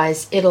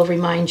fertilize, it'll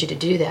remind you to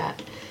do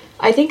that.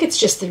 I think it's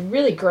just a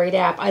really great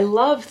app. I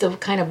love the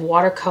kind of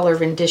watercolor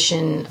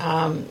rendition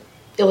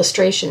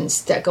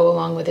illustrations that go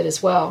along with it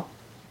as well.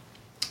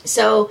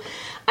 So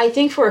I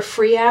think for a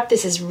free app,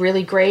 this is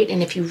really great.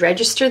 And if you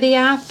register the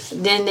app,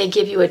 then they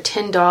give you a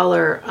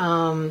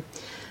 $10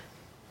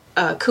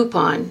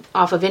 coupon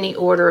off of any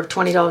order of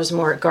 $20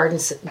 more at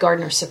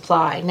Gardener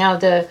Supply. Now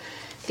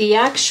the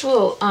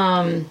actual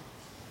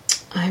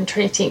I'm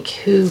trying to think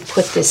who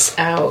put this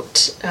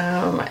out.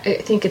 I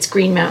think it's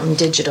Green Mountain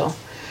Digital.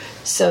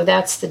 So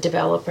that's the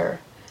developer.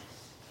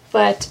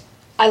 But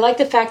I like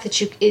the fact that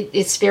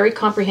it's very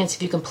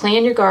comprehensive. You can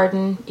plan your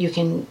garden. You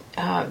can.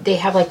 They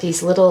have like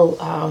these little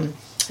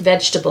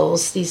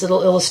vegetables, these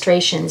little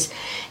illustrations,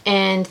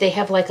 and they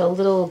have like a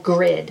little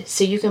grid.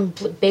 So you can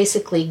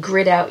basically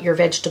grid out your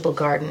vegetable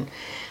garden.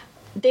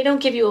 They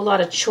don't give you a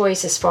lot of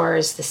choice as far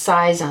as the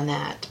size on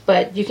that,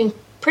 but you can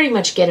pretty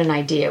much get an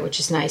idea, which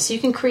is nice. So you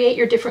can create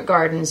your different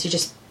gardens. You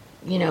just,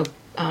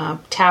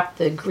 tap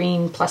the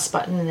green plus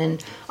button and then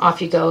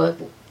off you go.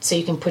 So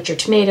you can put your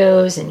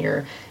tomatoes and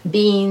your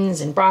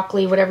beans and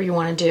broccoli, whatever you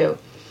want to do.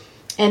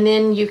 And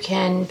then you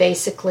can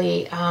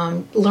basically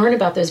learn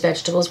about those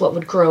vegetables, what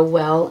would grow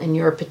well in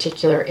your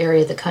particular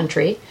area of the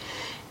country.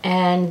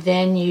 And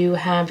then you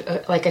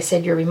have, like I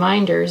said, your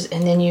reminders,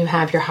 and then you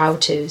have your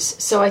how-tos.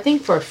 So I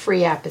think for a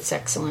free app, it's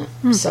excellent.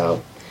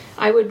 So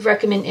I would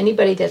recommend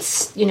anybody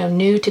that's,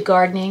 new to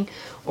gardening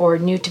or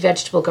new to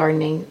vegetable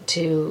gardening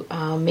to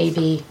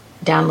maybe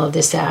download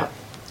this app.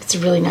 It's a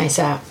really nice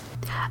app.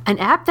 An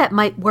app that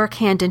might work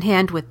hand in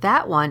hand with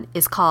that one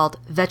is called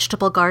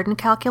Vegetable Garden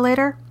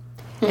Calculator.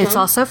 It's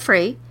also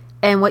free.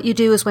 And what you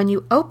do is when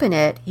you open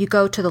it, you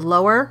go to the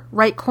lower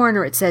right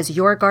corner. It says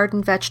Your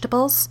Garden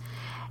Vegetables.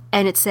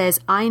 And it says,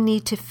 I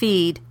need to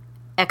feed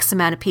X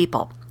amount of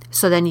people.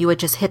 So then you would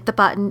just hit the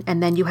button,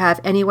 and then you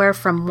have anywhere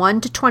from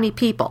 1 to 20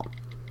 people.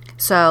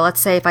 So let's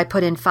say if I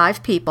put in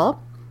 5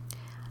 people,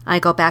 I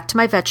go back to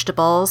my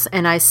vegetables,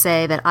 and I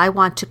say that I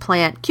want to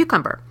plant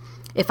cucumber.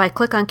 If I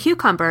click on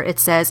cucumber, it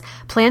says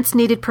plants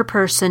needed per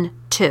person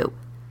 2.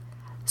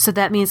 So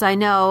that means I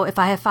know if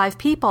I have 5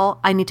 people,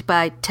 I need to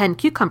buy 10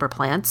 cucumber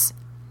plants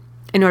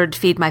in order to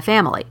feed my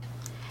family.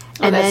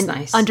 And that's then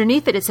nice.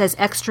 Underneath it, it says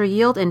extra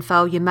yield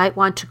info. You might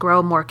want to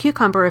grow more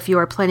cucumber if you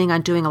are planning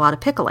on doing a lot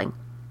of pickling.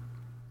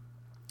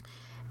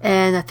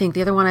 And I think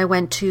the other one I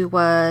went to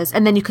was,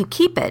 and then you can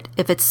keep it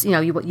if it's,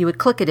 you would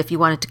click it if you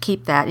wanted to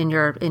keep that in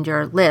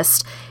your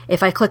list.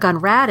 If I click on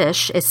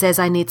radish, it says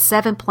I need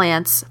 7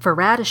 plants for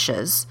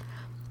radishes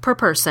per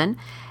person.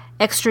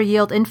 Extra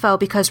yield info,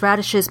 because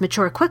radishes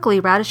mature quickly,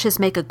 radishes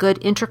make a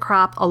good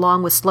intercrop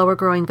along with slower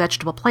growing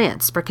vegetable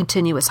plants. For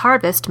continuous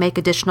harvest, make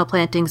additional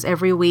plantings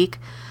every week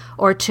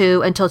or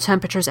 2 until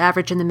temperatures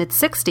average in the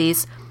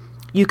mid-60s.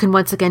 You can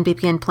once again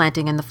begin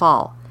planting in the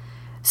fall.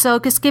 So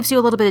it just gives you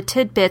a little bit of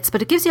tidbits,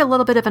 but it gives you a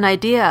little bit of an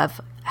idea of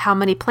how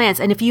many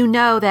plants. And if you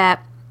know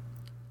that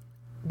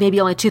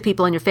maybe only 2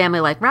 people in your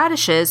family like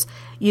radishes,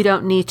 you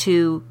don't need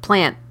to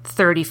plant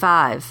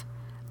 35.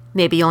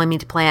 Maybe you only need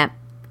to plant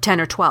 10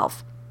 or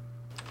 12.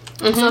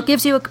 So it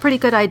gives you a pretty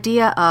good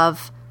idea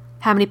of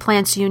how many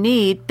plants you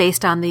need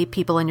based on the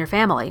people in your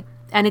family.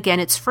 And again,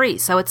 it's free.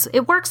 So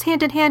it works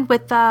hand in hand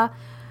with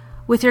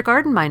your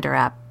Garden Minder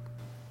app.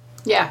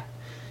 Yeah,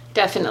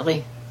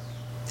 definitely.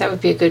 That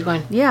would be a good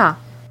one. Yeah.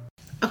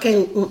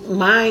 Okay,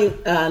 my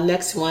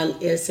next one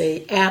is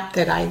a app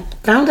that I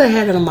found I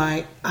had it on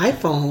my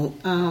iPhone.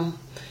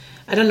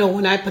 I don't know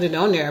when I put it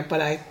on there,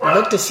 but I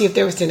looked to see if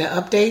there was any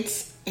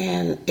updates,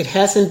 and it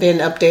hasn't been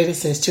updated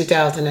since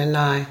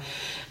 2009.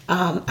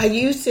 I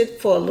used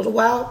it for a little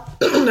while.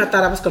 I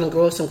thought I was going to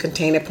grow some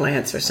container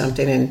plants or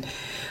something, and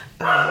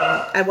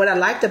what I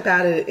liked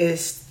about it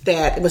is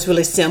that it was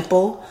really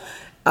simple.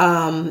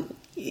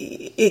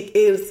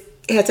 It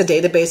has a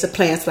database of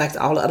plants like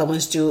all the other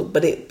ones do,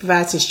 but it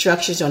provides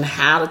instructions on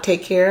how to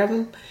take care of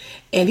them.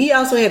 And he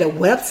also had a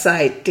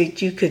website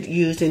that you could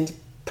use in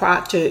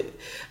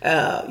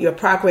your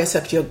progress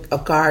of your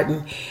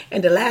garden.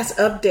 And the last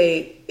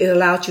update, it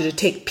allows you to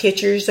take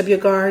pictures of your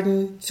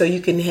garden, so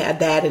you can have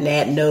that and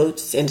add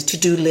notes and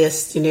to-do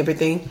lists and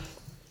everything.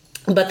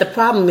 But the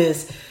problem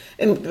is,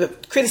 and the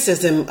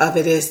criticism of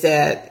it is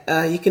that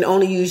you can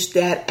only use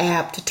that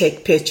app to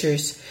take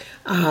pictures.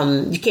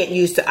 You can't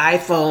use the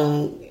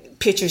iPhone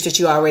pictures that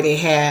you already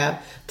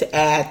have to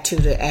add to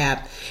the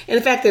app. And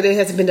the fact that it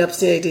hasn't been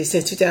updated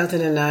since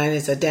 2009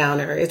 is a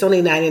downer. It's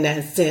only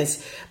 99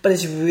 cents, but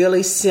it's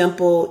really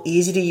simple,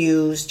 easy to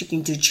use. You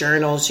can do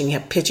journals, you can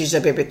have pictures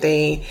of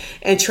everything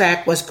and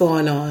track what's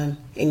going on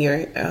in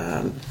your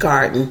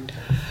garden.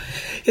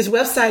 His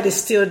website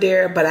is still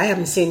there, but I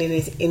haven't seen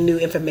any new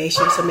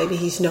information, so maybe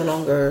he's no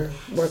longer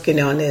working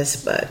on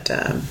this. But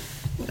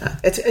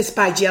it's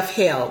by Jeff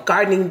Hale.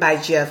 Gardening by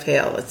Jeff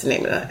Hale is the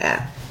name of the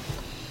app.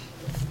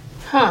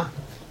 Huh.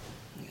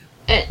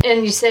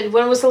 And you said,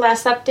 when was the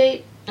last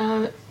update?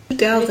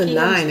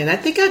 2009, and I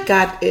think I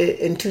got it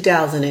in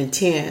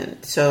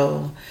 2010.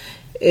 So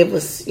it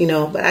was,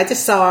 but I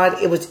just saw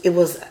it. It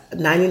was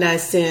 99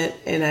 cents,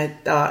 and I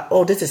thought,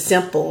 oh, this is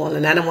simple,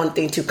 and I don't want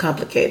anything too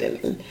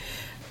complicated.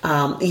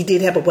 And, he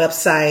did have a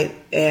website,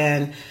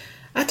 and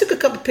I took a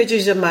couple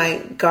pictures of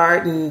my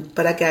garden,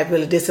 but I got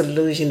really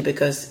disillusioned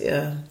because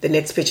the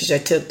next pictures I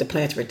took, the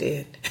plants were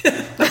dead.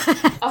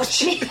 Oh,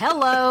 gee.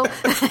 Hello.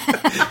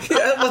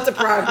 That was the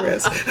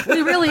progress.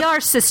 We really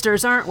are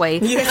sisters, aren't we?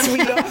 Yes, we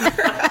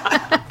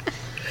are.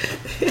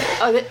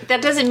 Oh,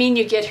 that doesn't mean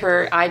you get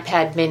her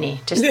iPad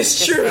mini.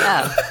 It's true.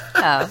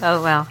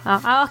 Oh, well.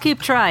 I'll keep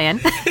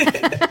trying.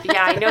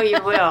 Yeah, I know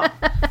you will.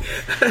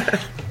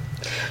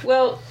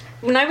 Well,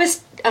 when I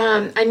was,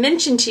 I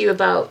mentioned to you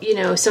about,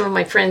 some of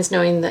my friends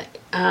knowing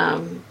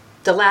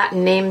the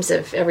Latin names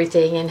of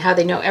everything and how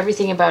they know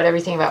everything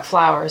about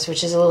flowers,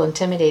 which is a little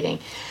intimidating.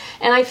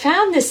 And I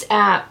found this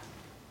app.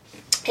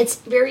 It's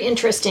very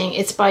interesting.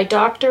 It's by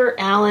Dr.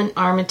 Alan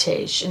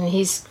Armitage, and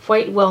he's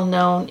quite well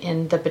known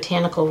in the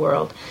botanical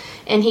world.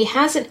 And he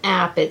has an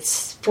app.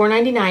 It's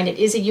 $4.99. It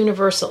is a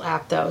universal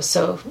app, though,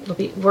 so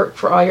it'll work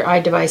for all your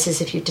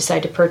iDevices if you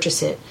decide to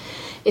purchase it.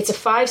 It's a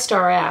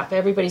 5-star app.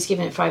 Everybody's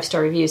giving it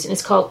 5-star reviews. And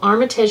it's called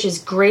Armitage's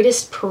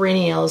Greatest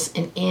Perennials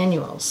and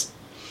Annuals.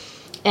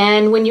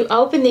 And when you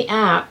open the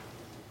app,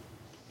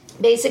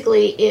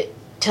 basically it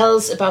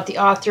tells about the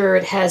author.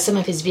 It has some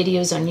of his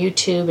videos on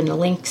YouTube and a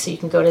link so you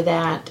can go to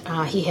that.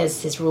 He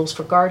has his rules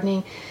for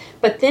gardening.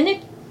 But then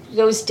it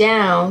goes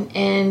down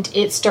and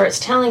it starts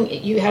telling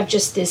you have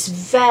just this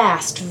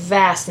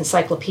vast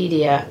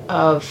encyclopedia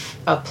of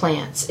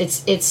plants.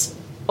 It's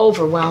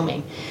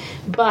overwhelming.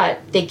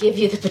 But they give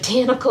you the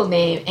botanical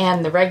name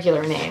and the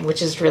regular name,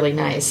 which is really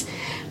nice.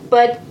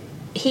 But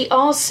he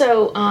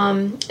also,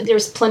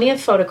 there's plenty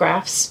of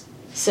photographs,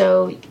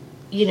 so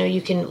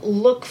you can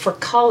look for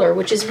color,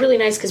 which is really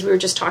nice because we were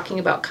just talking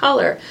about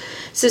color.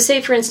 So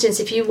say, for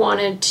instance, if you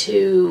wanted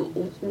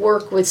to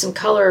work with some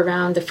color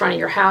around the front of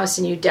your house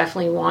and you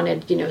definitely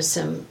wanted,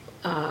 some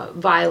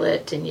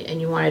violet and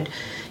you wanted,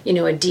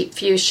 a deep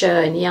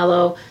fuchsia and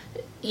yellow,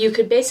 you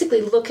could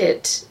basically look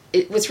at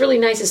it. What's really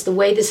nice is the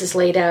way this is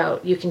laid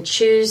out. You can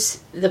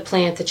choose the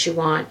plant that you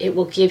want. It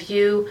will give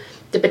you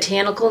the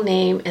botanical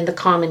name and the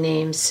common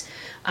names,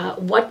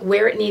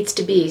 where it needs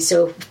to be.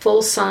 So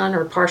full sun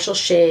or partial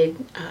shade,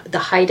 the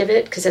height of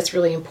it, because that's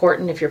really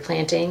important if you're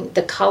planting,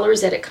 the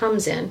colors that it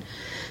comes in.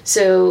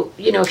 So,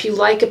 if you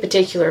like a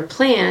particular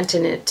plant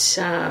and it,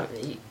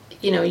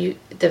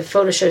 the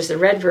photo shows the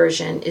red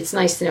version, it's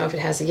nice to know if it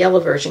has a yellow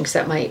version because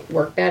that might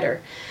work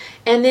better.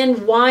 And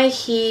then why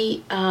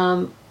he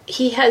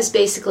has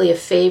basically a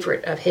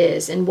favorite of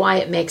his and why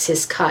it makes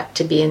his cut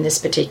to be in this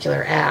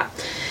particular app.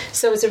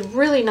 So it's a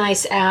really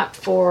nice app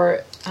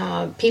for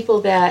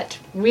people that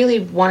really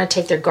want to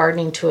take their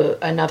gardening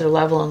to another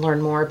level and learn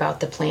more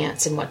about the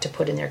plants and what to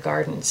put in their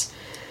gardens.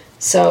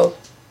 So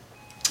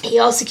he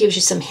also gives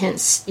you some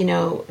hints,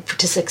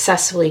 to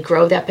successfully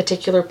grow that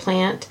particular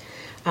plant.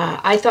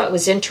 I thought it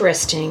was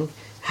interesting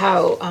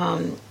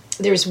how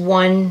there's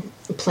one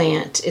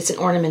plant, it's an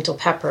ornamental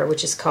pepper,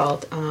 which is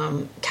called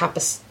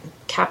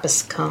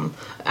capsicum.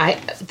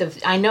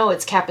 I know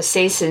it's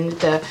capsaicin,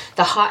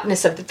 the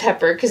hotness of the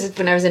pepper, because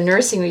when I was in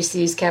nursing we used to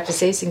use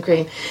capsaicin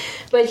cream.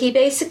 But he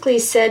basically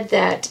said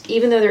that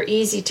even though they're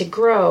easy to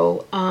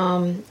grow,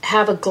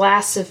 have a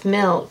glass of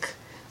milk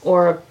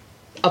or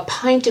a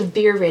pint of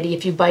beer ready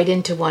if you bite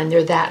into one.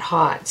 They're that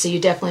hot, so you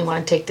definitely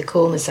want to take the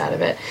coolness out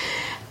of it.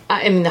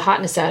 The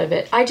hotness out of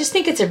it. I just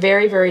think it's a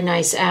very, very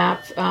nice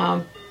app.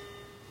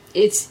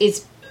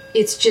 It's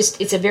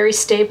a very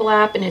stable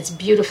app and it's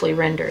beautifully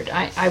rendered.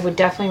 I would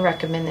definitely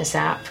recommend this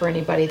app for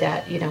anybody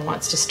that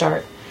wants to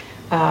start,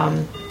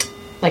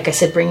 like I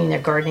said, bringing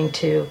their gardening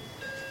to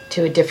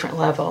a different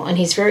level. And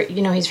he's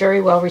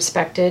very well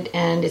respected,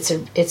 and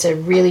it's a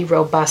really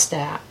robust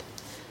app.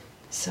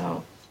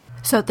 So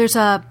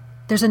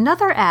there's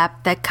another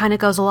app that kind of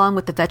goes along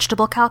with the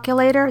vegetable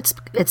calculator.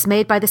 It's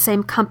made by the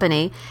same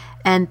company,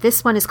 and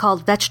this one is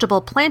called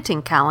Vegetable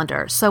Planting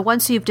Calendar. So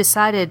once you've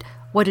decided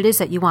what it is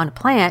that you want to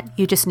plant,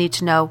 you just need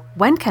to know,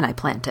 when can I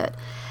plant it?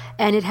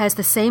 And it has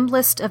the same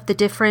list of the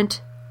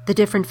different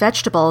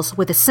vegetables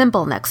with a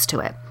symbol next to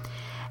it.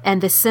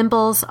 And the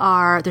symbols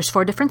there's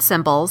 4 different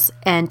symbols,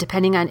 and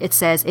depending on, it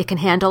says it can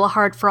handle a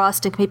hard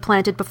frost and can be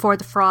planted before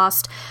the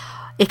frost.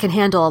 It can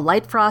handle a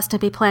light frost and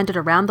be planted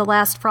around the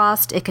last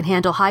frost. It can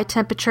handle high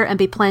temperature and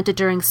be planted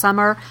during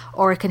summer,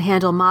 or it can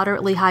handle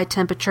moderately high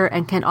temperature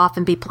and can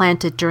often be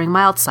planted during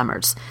mild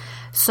summers.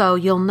 So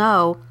you'll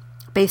know,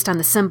 based on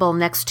the symbol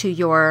next to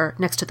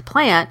the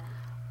plant,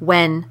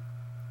 when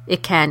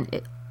it can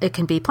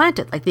be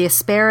planted. Like the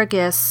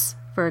asparagus,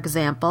 for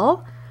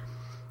example,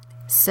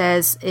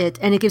 says it,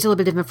 and it gives a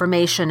little bit of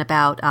information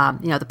about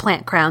the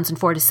plant crowns in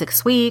 4 to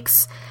 6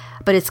 weeks.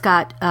 But it's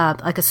got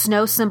like a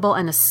snow symbol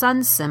and a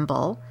sun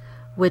symbol,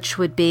 which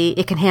would be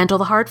it can handle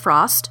the hard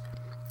frost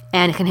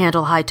and it can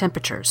handle high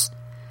temperatures.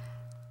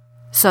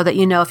 So that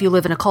if you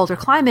live in a colder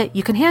climate,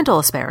 you can handle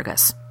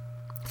asparagus,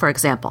 for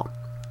example.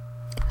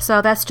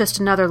 So that's just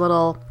another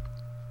little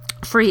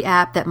free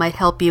app that might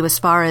help you as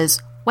far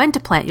as when to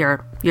plant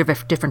your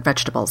different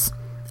vegetables.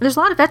 And there's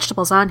a lot of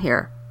vegetables on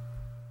here.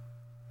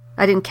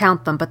 I didn't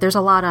count them, but there's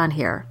a lot on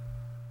here.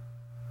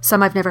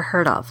 Some I've never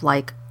heard of,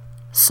 like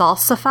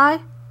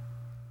salsify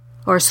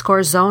or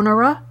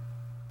scorzonera.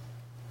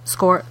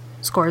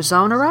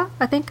 Scorzonera,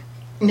 I think.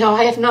 No,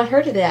 I have not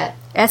heard of that.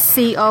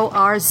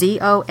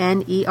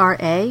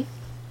 Scorzonera.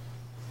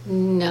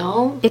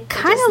 No. It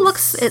kind of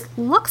looks. It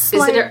looks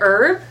like. Is it an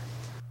herb?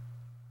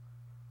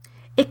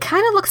 It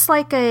kind of looks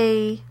like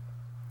a.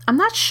 I'm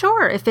not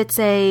sure if it's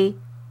a.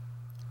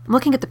 I'm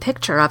looking at the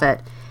picture of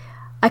it.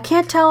 I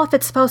can't tell if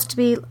it's supposed to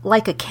be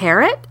like a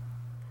carrot,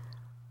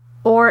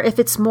 or if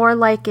it's more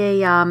like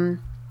a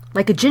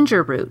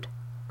ginger root,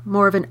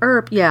 more of an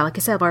herb. Yeah, like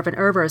I said, more of an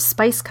herb or a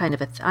spice kind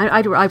of a.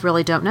 I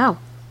really don't know.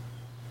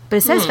 But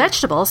it says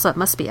vegetable, so it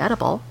must be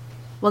edible.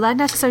 Well, that's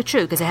not so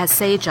true because it has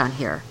sage on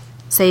here.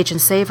 Sage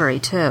and savory,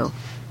 too.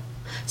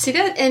 See,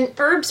 that, and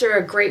herbs are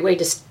a great way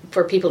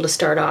for people to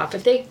start off.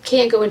 If they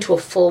can't go into a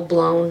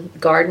full-blown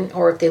garden,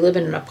 or if they live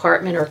in an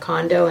apartment or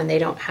condo and they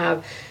don't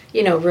have,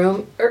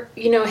 room, or,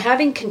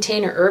 having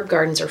container herb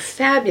gardens are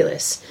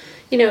fabulous.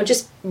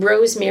 Just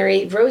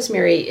rosemary.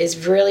 Rosemary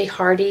is really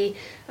hardy.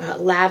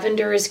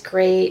 Lavender is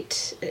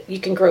great. You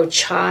can grow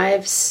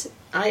chives.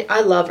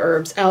 I love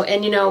herbs. Oh,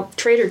 and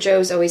Trader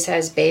Joe's always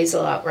has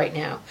basil out right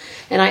now,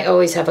 and I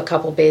always have a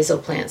couple basil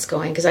plants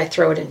going because I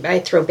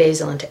throw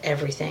basil into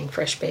everything.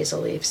 Fresh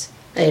basil leaves.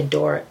 I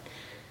adore it.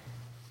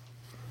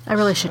 I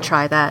really should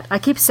try that. I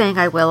keep saying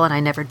I will, and I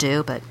never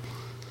do, but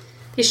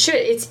You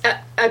should.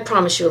 I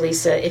promise you,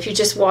 Elisa. If you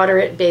just water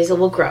it, basil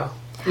will grow.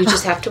 You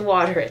just have to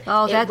water it.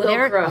 Oh, it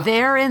will grow.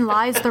 Therein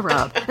lies the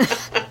rub.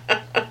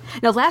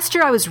 Now, last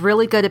year I was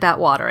really good about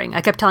watering.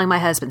 I kept telling my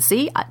husband,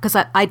 see, because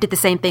I did the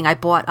same thing. I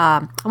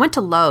went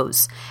to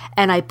Lowe's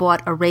and I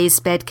bought a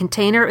raised bed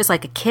container. It was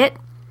like a kit.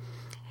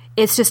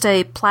 It's just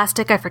a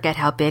plastic, I forget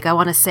how big. I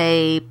want to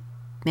say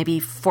maybe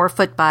 4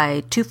 foot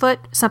by 2 foot,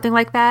 something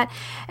like that.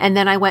 And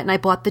then I went and I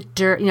bought the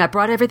dirt. I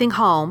brought everything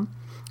home,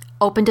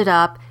 opened it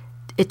up.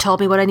 It told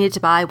me what I needed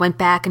to buy. Went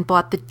back and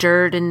bought the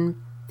dirt and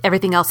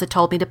everything else it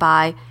told me to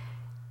buy.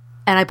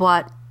 And I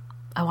bought,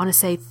 I want to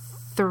say,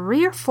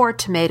 3 or 4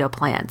 tomato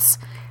plants.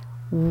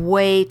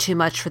 Way too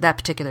much for that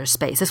particular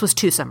space. This was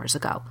 2 summers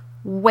ago.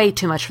 Way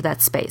too much for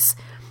that space.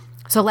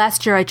 So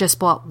last year I just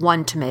bought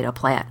 1 tomato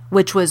plant,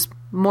 which was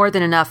more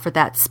than enough for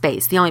that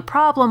space. The only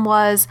problem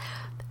was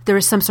there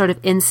was some sort of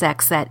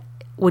insects that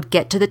would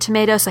get to the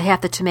tomatoes. So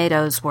half the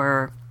tomatoes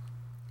were,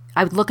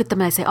 I would look at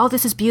them and I'd say, oh,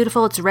 this is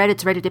beautiful. It's red.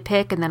 It's ready to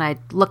pick. And then I'd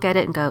look at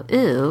it and go,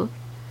 ew,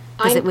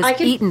 because it was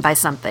eaten by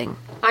something.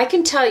 I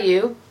can tell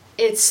you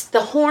it's the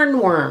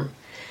hornworm.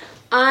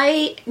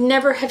 I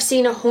never have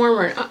seen a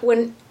hornworm.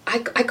 When I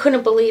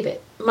couldn't believe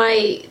it.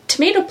 My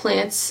tomato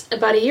plants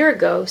about a year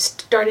ago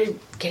started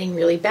getting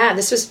really bad.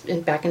 This was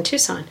back in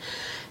Tucson.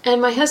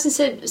 And my husband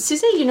said,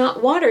 Suzanne, you're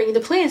not watering the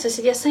plants. I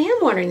said, yes, I am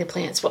watering the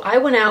plants. Well, I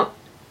went out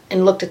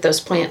and looked at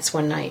those plants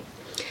one night.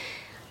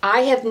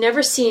 I have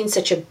never seen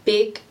such a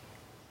big,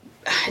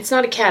 it's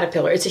not a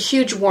caterpillar, it's a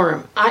huge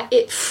worm.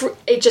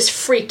 It just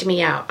freaked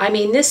me out. I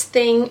mean, this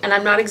thing, and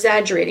I'm not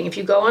exaggerating, if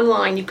you go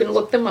online, you can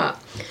look them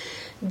up.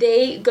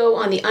 They go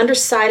on the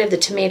underside of the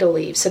tomato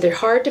leaves, so they're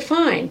hard to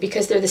find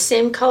because they're the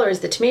same color as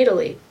the tomato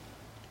leaf.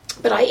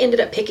 But I ended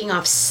up picking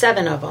off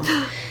 7 of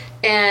them,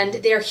 and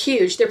they're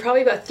huge. They're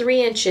probably about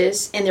 3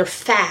 inches, and they're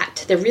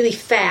fat. They're really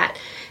fat.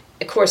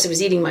 Of course, it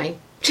was eating my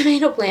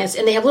tomato plants,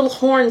 and they have little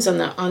horns on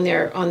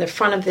the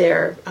front of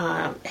their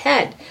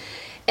head.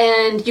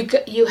 And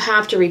you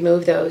have to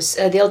remove those.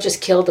 They'll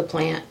just kill the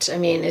plant. I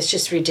mean, it's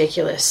just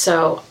ridiculous.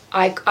 So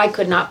I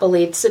could not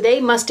believe. So they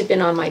must have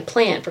been on my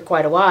plant for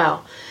quite a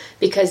while,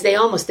 because they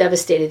almost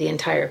devastated the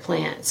entire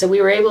plant. So we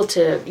were able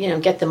to,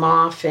 get them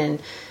off,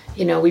 and,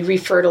 we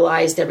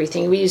refertilized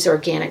everything. We used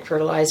organic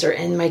fertilizer,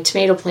 and my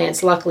tomato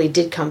plants luckily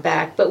did come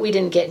back, but we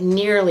didn't get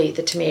nearly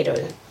the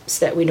tomatoes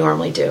that we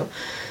normally do.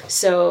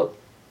 So,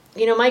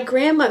 my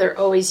grandmother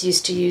always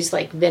used to use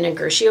like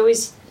vinegar. She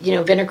always,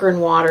 vinegar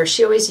and water.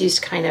 She always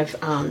used kind of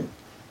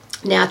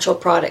natural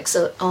products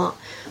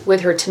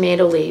with her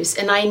tomato leaves.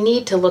 And I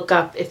need to look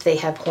up if they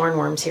have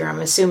hornworms here.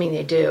 I'm assuming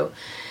they do.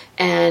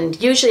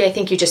 And usually I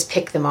think you just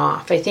pick them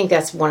off. I think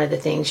that's one of the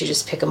things. You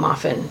just pick them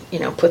off and,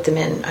 put them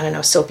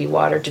in, soapy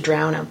water to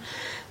drown them.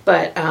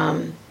 But,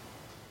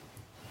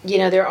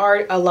 there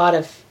are a lot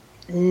of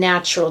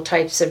natural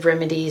types of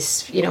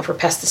remedies, for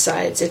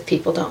pesticides if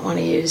people don't want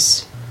to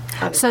use.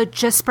 So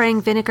just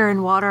spraying vinegar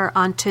and water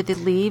onto the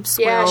leaves?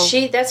 Yeah,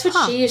 that's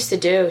what she used to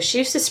do. She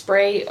used to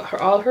spray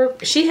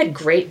she had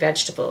great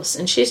vegetables,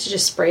 and she used to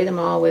just spray them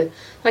all with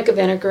like a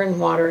vinegar and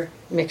water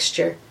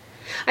mixture.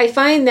 I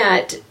find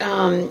that,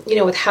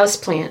 with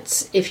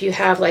houseplants, if you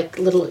have if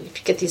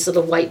you get these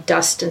little white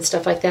dust and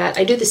stuff like that,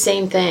 I do the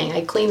same thing.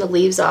 I clean the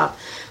leaves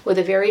off with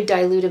a very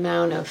dilute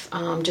amount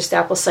of just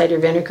apple cider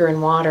vinegar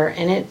and water,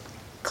 and it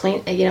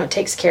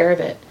takes care of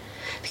it.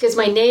 Because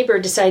my neighbor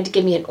decided to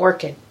give me an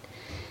orchid,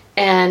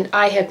 and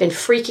I have been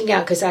freaking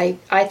out because I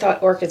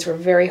thought orchids were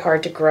very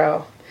hard to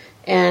grow.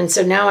 And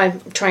so now I'm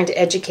trying to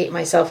educate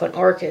myself on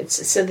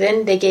orchids. So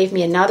then they gave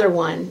me another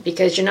one,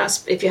 because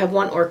if you have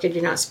one orchid,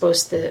 you're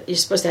supposed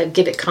to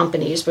give it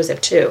company. You're supposed to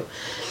have 2.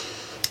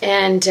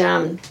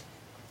 And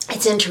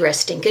it's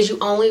interesting because you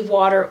only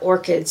water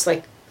orchids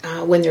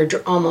when they're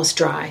almost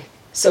dry.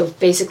 So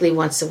basically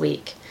once a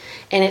week.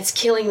 And it's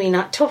killing me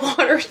not to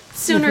water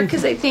sooner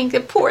because I think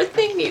the poor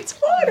thing needs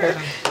water.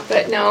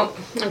 But no,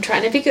 I'm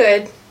trying to be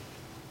good.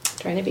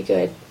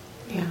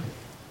 Yeah.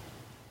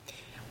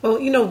 Well,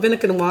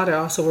 vinegar and water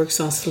also works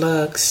on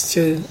slugs,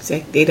 too.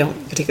 They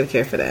don't particularly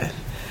care for that.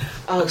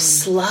 Oh,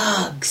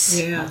 slugs.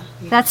 Yeah.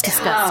 That's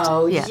disgusting.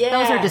 Oh, yeah. yes.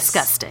 Those are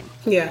disgusting.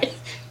 Yeah.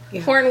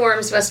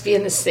 Hornworms must be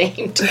in the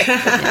same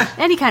type.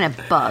 Any kind of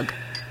bug.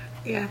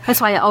 Yeah.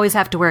 That's why I always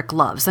have to wear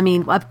gloves. I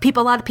mean,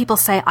 a lot of people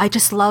say, I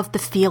just love the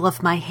feel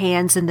of my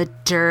hands in the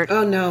dirt.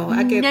 Oh, no.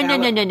 I get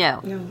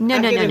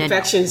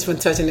infections from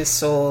touching the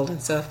soil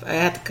and stuff. I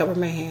have to cover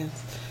my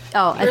hands.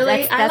 Oh,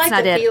 really? That's I like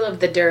not the it. feel of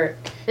the dirt.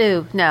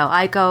 Ooh, no.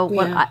 I go. Yeah.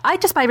 Well, I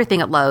just buy everything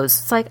at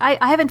Lowe's. It's like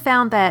I haven't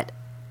found that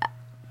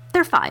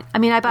they're fine. I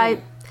mean, I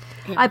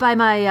buy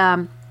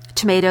my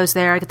tomatoes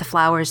there. I get the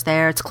flowers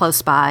there. It's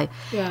close by.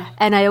 Yeah.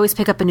 And I always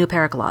pick up a new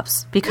pair of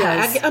gloves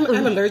because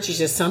I'm allergic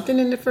to something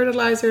in the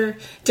fertilizer.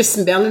 Just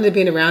smelling it,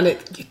 being around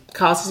it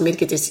causes me to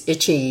get this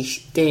itchy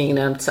thing,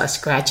 and I start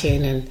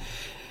scratching, and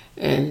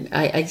And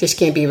I just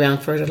can't be around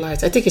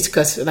fertilizer. I think it's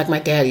because, like my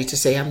dad used to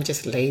say, I'm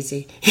just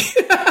lazy.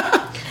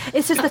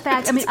 It's just the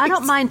fact. I mean, I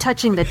don't mind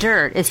touching the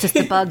dirt. It's just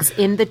the bugs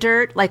in the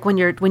dirt, like when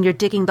you're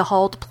digging the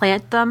hole to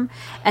plant them,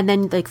 and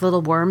then like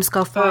little worms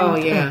go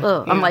flying. Oh yeah.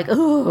 Ugh. I'm like,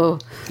 oh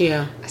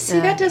yeah. See,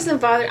 that doesn't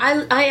bother.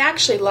 I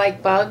actually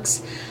like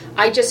bugs.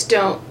 I just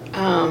don't.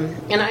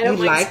 And I don't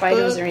like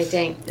spiders bugs? or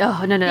anything.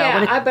 Oh no.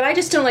 Yeah, but I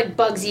just don't like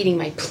bugs eating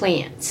my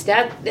plants.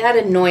 That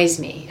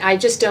annoys me. I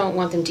just don't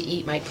want them to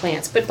eat my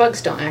plants. But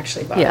bugs don't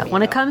actually bother me. Yeah,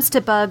 when it comes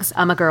to bugs,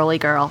 I'm a girly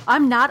girl.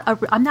 I'm not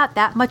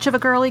that much of a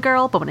girly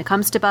girl, but when it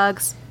comes to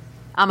bugs,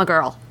 I'm a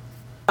girl.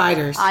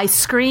 Spiders. I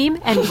scream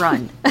and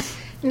run.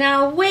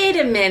 Now, wait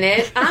a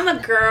minute. I'm a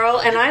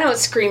girl, and I don't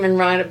scream and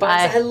run at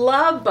bugs. I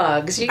love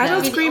bugs. I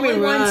don't scream and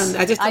run.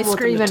 I just don't want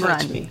them to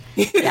touch me.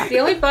 Yeah. The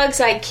only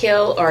bugs I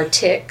kill are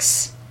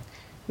ticks,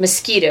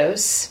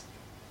 mosquitoes,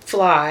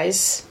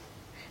 flies,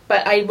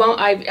 but I won't.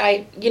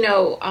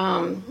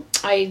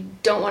 I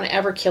don't want to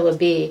ever kill a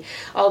bee.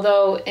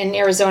 Although in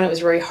Arizona it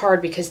was very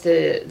hard because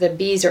the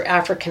bees are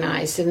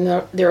Africanized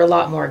and they're a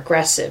lot more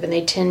aggressive, and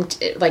they tend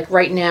to, like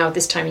right now at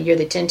this time of year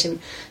they tend to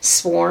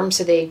swarm.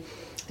 So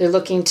they're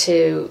looking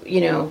to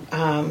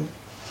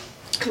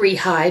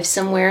rehive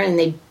somewhere, and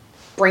they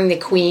bring the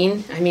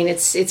queen. I mean,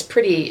 it's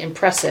pretty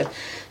impressive.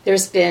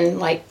 There's been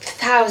like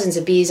thousands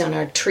of bees on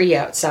our tree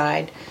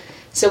outside.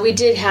 So we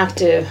did have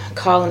to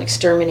call an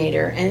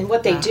exterminator. And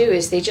what they do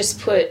is they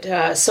just put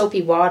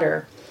soapy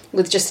water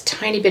with just a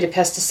tiny bit of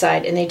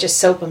pesticide, and they just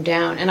soap them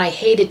down. And I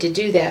hated to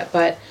do that,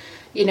 but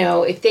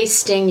if they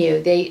sting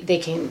you, they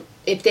can.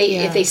 If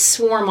they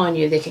swarm on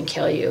you, they can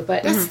kill you.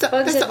 But that's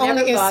the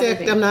only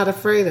insect I'm not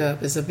afraid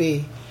of is a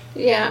bee.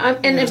 Yeah,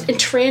 and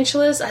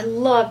tarantulas, I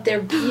love.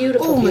 They're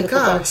beautiful, beautiful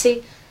bugs.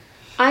 See,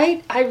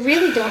 I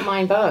really don't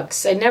mind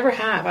bugs. I never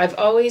have. I've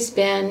always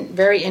been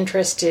very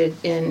interested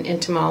in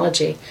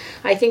entomology.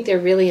 I think they're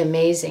really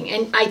amazing.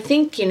 And I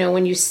think,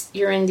 when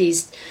you're in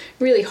these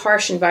really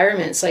harsh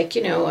environments, like,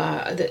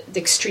 the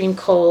extreme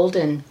cold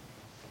and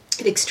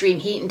the extreme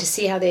heat, and to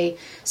see how they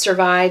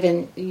survive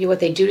and what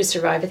they do to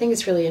survive, I think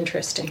it's really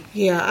interesting.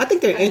 Yeah, I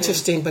think they're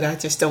interesting, but I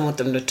just don't want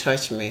them to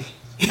touch me.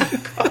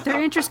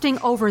 They're interesting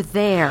over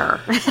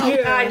there. Oh,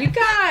 God, you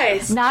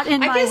guys. Not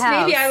in my house. I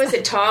guess maybe I was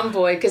a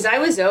tomboy because I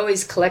was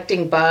always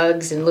collecting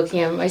bugs and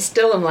looking at them. I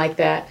still am like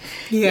that.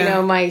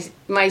 Yeah.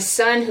 My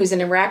son, who's an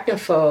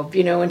arachnophobe,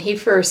 when he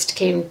first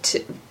came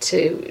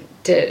to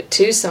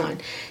Tucson,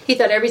 he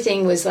thought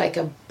everything was like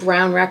a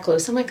brown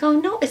recluse. I'm like, oh,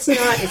 no, it's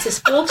not.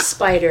 It's a wolf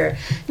spider.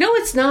 No,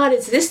 it's not.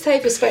 It's this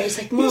type of spider. He's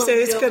like, Mom, you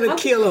say it's going to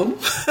kill him.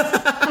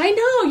 I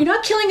know. You're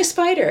not killing a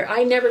spider.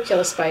 I never kill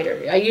a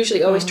spider. I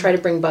usually always try to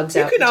bring bugs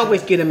out. You can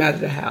always get them out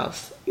of the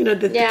house.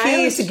 The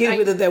key is to get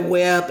rid of their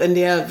web, and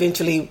they'll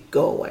eventually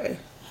go away.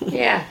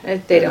 Yeah,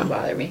 they don't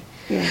bother me.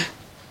 Yeah.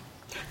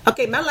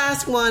 Okay, my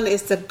last one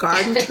is the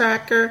garden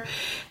tracker.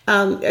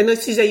 I know,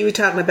 Suzanne, you were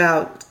talking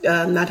about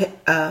not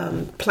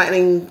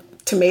planting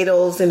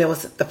tomatoes, and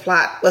the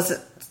plot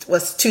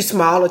was too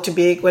small or too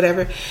big,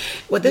 whatever.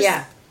 Well, this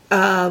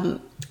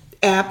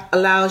app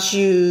allows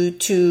you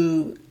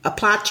to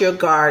plot your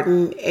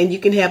garden, and you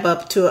can have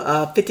up to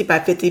a 50 by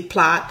 50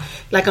 plot,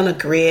 like on a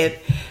grid.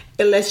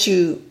 It lets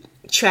you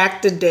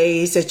track the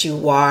days that you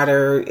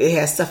water. It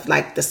has stuff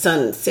like the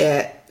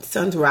sunset,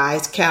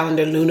 sunrise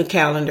calendar, lunar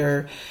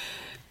calendar.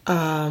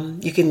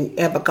 You can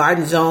have a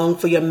garden zone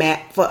for your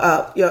map, for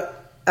a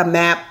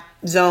map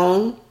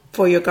zone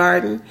for your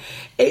garden.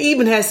 It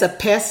even has a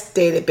pest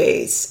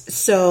database,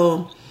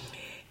 so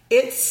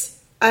it's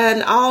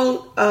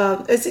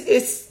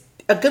it's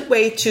a good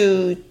way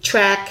to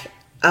track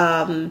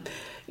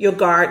your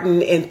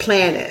garden and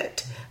plan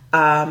it.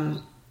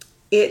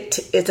 It's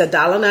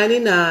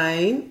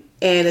 $1.99.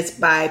 And it's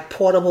by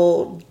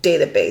Portable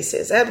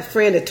Databases. I have a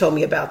friend that told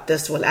me about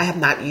this one. I have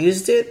not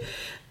used it,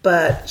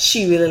 but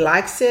she really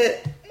likes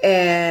it.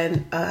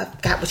 And I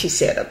forgot what she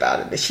said about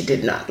it that she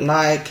did not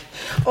like.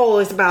 Oh,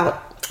 it's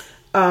about,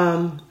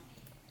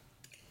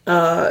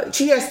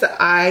 she has the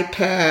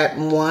iPad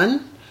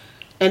 1,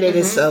 and it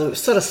is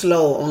sort of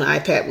slow on the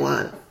iPad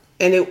 1.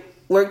 And it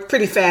worked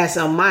pretty fast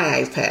on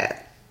my iPad,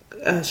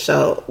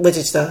 which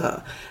is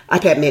the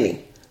iPad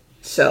mini.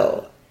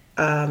 So,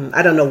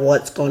 I don't know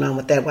what's going on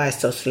with that, why it's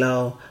so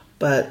slow,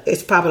 but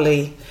it's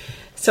probably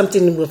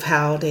something with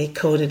how they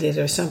coded it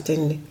or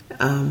something.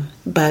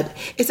 But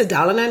it's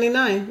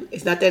 $1.99.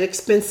 It's not that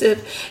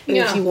expensive. And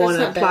if you want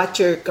to plot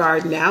your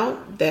garden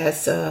out,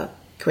 that's a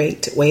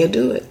great way to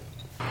do it.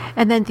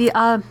 And then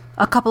a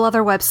couple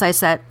other websites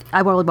that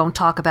I really won't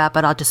talk about,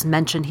 but I'll just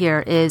mention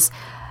here is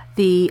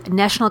the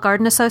National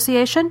Garden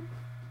Association.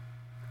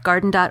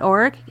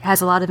 Garden.org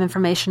has a lot of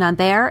information on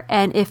there.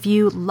 And if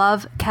you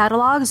love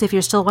catalogs, if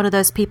you're still one of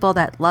those people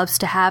that loves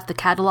to have the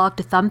catalog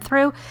to thumb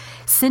through,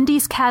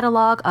 Cindy's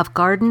Catalog of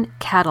Garden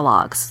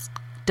Catalogs,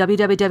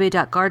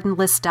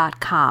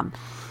 www.gardenlist.com,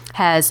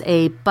 has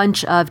a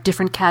bunch of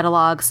different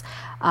catalogs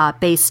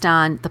based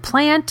on the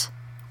plant.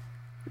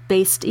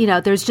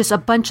 There's just a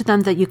bunch of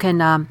them that you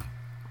can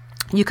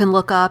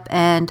look up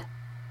and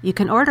you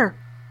can order.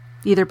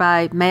 either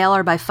by mail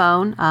or by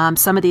phone.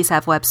 Some of these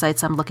have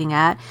websites I'm looking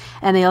at,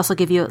 and they also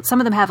give you, some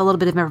of them have a little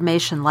bit of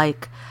information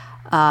like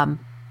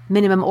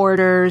minimum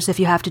orders, if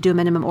you have to do a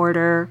minimum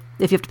order,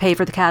 if you have to pay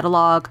for the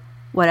catalog,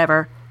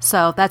 whatever.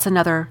 So that's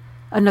another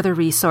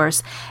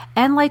resource.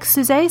 And like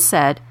Suzette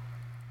said,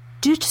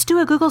 just do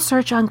a Google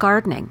search on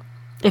gardening.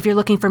 If you're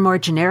looking for more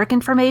generic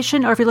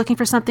information, or if you're looking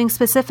for something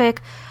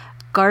specific,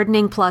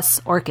 gardening plus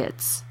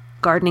orchids,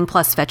 gardening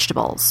plus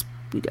vegetables,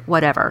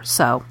 whatever.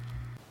 So,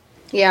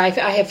 yeah, I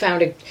have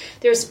found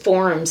there's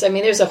forums. I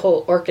mean, there's a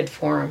whole orchid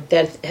forum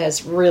that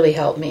has really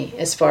helped me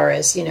as far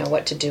as,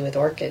 what to do with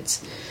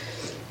orchids.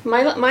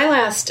 My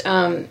last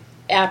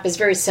app is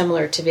very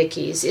similar to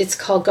Vicky's. It's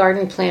called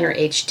Garden Planner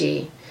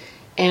HD,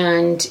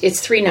 and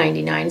it's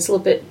 $3.99. It's a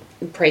little bit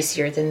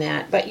pricier than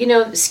that. But,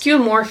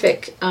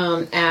 skeuomorphic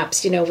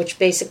apps, which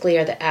basically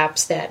are the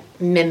apps that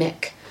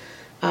mimic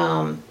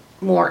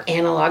more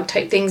analog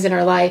type things in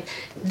our life.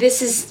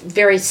 This is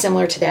very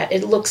similar to that.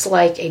 It looks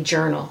like a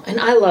journal, and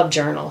I love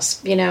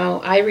journals.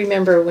 I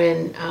remember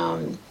when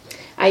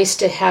I used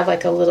to have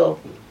like a little,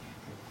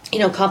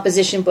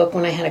 composition book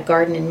when I had a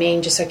garden in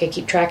Maine, just so I could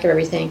keep track of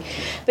everything.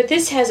 But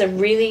this has a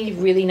really,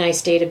 really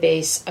nice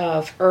database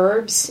of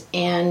herbs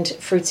and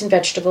fruits and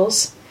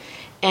vegetables,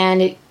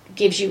 and it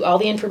gives you all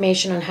the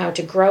information on how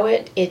to grow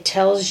it. It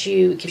gives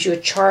you a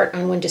chart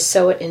on when to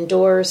sow it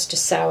indoors, to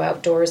sow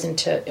outdoors, and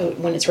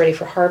when it's ready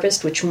for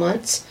harvest, which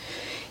months.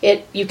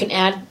 You can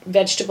add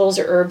vegetables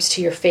or herbs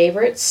to your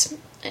favorites,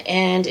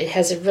 and it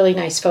has a really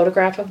nice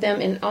photograph of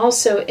them, and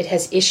also it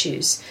has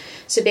issues.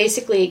 So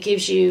basically it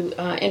gives you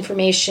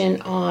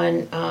information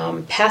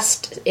on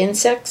pest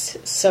insects,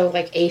 so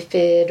like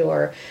aphid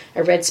or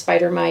a red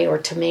spider mite or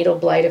tomato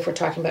blight if we're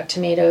talking about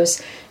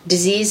tomatoes,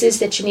 diseases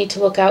that you need to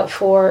look out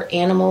for,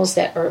 animals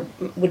that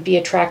would be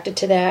attracted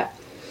to that.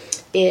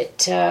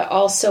 It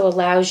also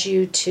allows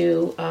you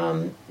to,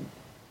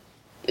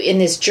 in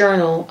this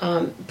journal,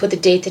 put the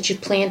date that you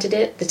planted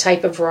it, the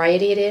type of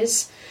variety it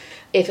is,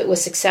 if it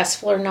was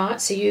successful or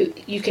not. So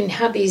you can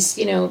have these,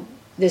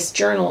 this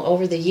journal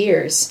over the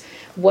years,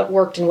 what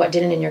worked and what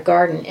didn't in your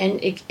garden.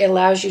 And it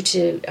allows you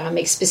to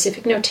make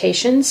specific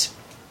notations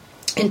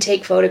and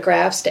take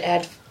photographs to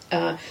add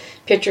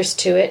pictures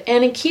to it.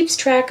 And it keeps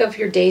track of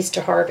your days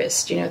to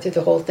harvest, through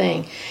the whole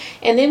thing.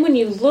 And then when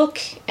you look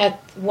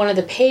at one of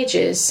the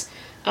pages,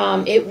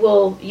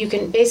 you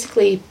can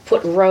basically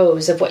put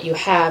rows of what you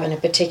have in a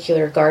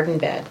particular garden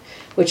bed,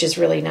 which is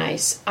really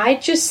nice. I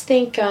just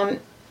think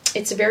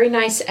it's a very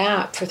nice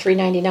app for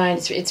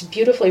 $3.99. It's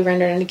beautifully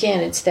rendered, and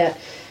again, it's that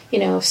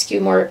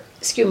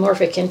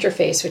skeuomorphic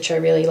interface, which I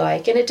really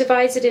like. And it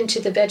divides it into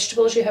the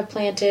vegetables you have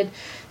planted,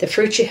 the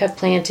fruits you have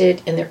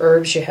planted, and the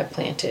herbs you have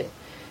planted.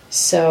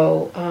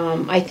 So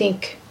I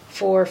think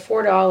for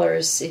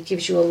 $4, it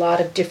gives you a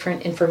lot of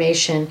different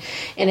information,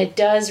 and it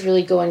does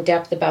really go in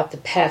depth about the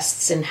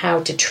pests and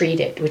how to treat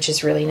it, which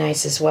is really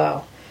nice as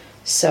well.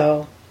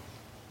 So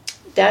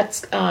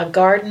that's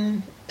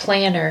Garden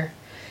Planner,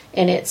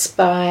 and it's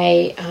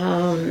by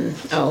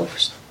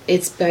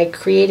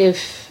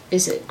Creative.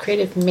 Is it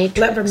Creative Matrix?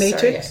 Clever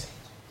Matrix. Sorry.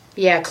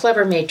 Yeah,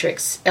 Clever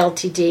Matrix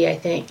Ltd, I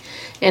think,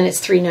 and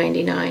it's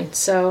 $3.99.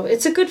 So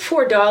it's a good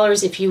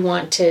 $4 if you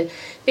want to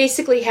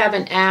basically have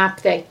an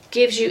app that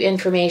gives you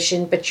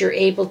information, but you're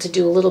able to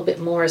do a little bit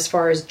more as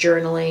far as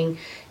journaling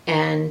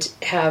and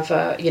have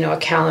a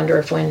calendar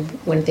of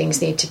when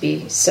things need to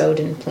be sowed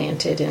and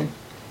planted and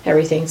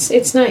everything.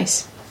 It's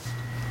nice.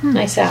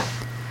 Nice app.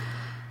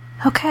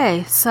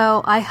 Okay,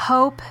 so I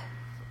hope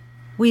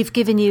we've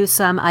given you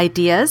some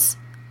ideas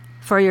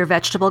for your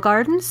vegetable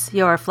gardens,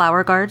 your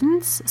flower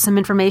gardens, some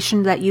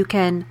information that you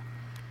can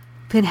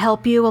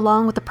help you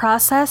along with the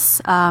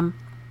process.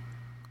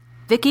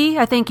 Vicky,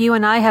 I think you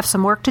and I have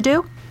some work to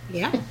do.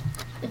 Yeah.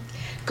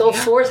 Go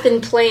forth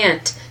and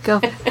plant. Go.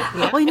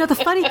 Well, the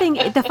funny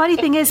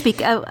thing is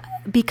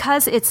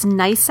because it's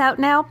nice out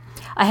now,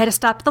 I had to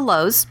stop at the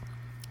Lowe's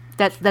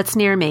that's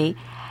near me.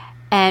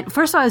 And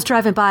first of all, I was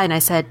driving by and I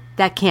said,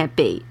 that can't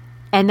be.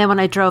 And then when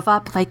I drove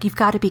up, like, you've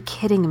got to be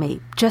kidding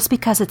me. Just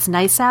because it's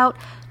nice out,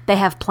 they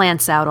have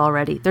plants out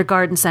already. Their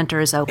garden center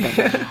is open.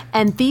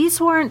 And these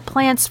weren't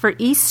plants for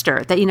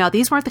Easter.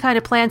 These weren't the kind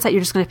of plants that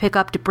you're just going to pick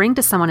up to bring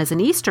to someone as an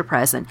Easter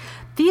present.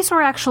 These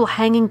were actual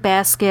hanging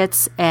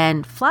baskets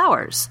and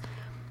flowers.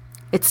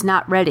 It's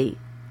not ready.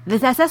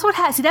 That's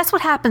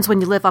what happens when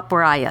you live up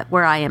where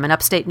I am in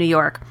upstate New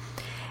York.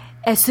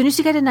 As soon as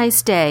you get a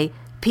nice day,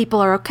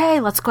 people are, okay,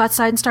 let's go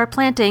outside and start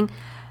planting.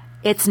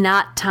 It's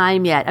not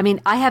time yet. I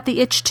mean, I have the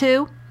itch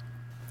too.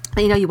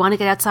 You want to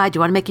get outside, you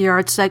want to make your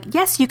yard stuck.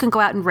 Yes, you can go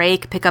out and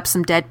rake, pick up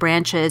some dead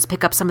branches,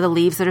 pick up some of the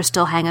leaves that are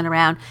still hanging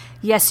around.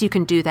 Yes, you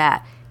can do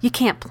that. You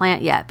can't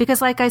plant yet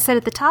because, like I said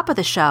at the top of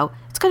the show,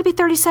 it's going to be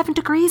 37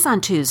 degrees on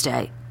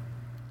Tuesday.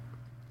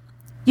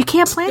 You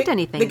can't plant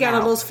anything. They got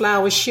all those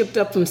flowers shipped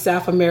up from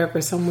South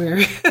America somewhere.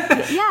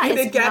 Yeah, and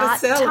they gotta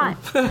sell time.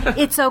 them.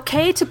 It's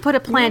okay to put a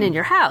plant in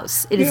your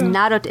house. It is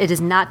not. It is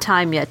not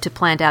time yet to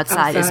plant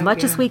outside. As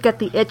much as we get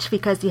the itch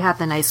because you have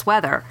the nice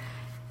weather,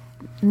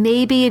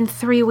 maybe in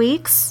 3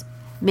 weeks,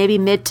 maybe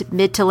mid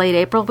to late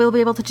April, we'll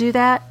be able to do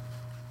that.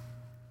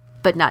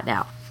 but not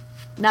now.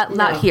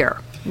 Not here.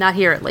 Not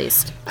here, at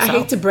least. I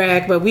hate to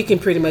brag, but we can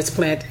pretty much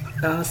plant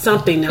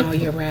something all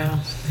year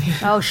round.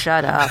 Oh,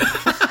 shut up.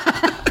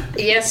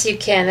 Yes, you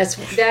can.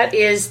 That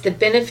is the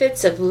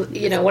benefits of,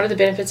 one of the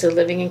benefits of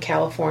living in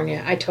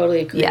California. I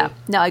totally agree. Yeah,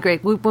 no, I agree.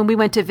 When we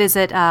went to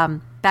visit,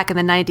 back in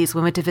the 90s,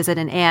 we went to visit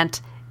an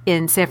aunt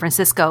in San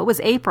Francisco. It was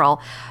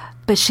April,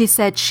 but she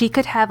said she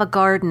could have a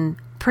garden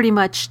pretty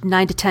much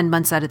 9 to 10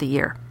 months out of the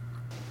year.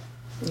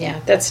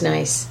 Yeah, that's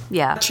nice.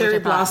 Yeah. Cherry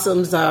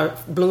blossoms are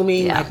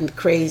blooming like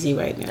crazy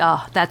right now.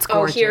 Oh, that's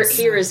gorgeous. Oh,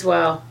 here as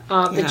well.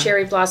 The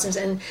cherry blossoms.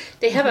 And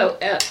they have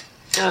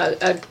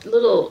a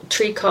little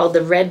tree called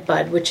the red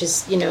bud, which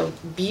is,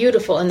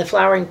 beautiful. And the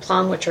flowering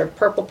plum, which are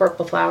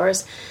purple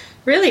flowers.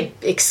 Really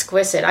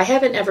exquisite. I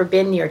haven't ever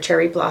been near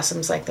cherry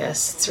blossoms like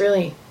this. It's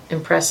really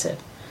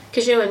impressive.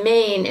 Because, in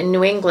Maine and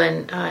New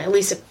England, at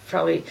least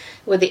probably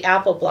with the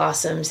apple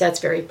blossoms, that's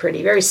very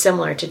pretty. Very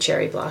similar to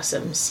cherry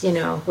blossoms,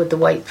 with the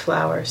white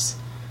flowers.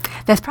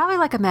 That's probably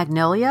like a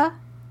magnolia.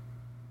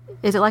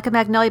 Is it like a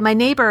magnolia? My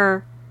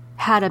neighbor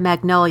had a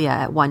magnolia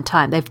at one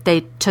time.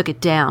 They took it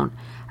down.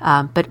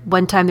 But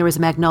one time there was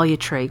a magnolia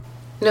tree.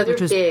 No, they're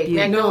big.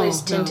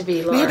 Magnolias tend to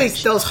be large. They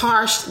have those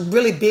harsh,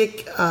 really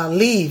big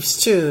leaves,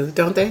 too,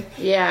 don't they?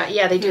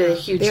 Yeah, they do. The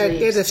huge leaves.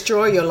 They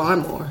destroy your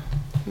lawnmower.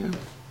 Yeah.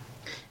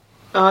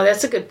 Oh,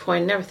 that's a good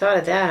point. Never thought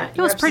of that.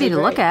 It was pretty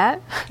to look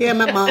at. Yeah,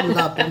 my mom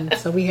loved them,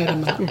 so we had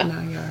them out in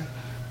our yard.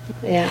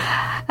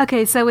 Yeah.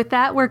 Okay, so with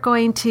that, we're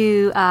going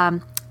to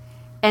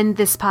end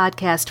this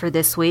podcast for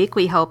this week.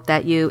 We hope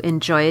that you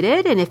enjoyed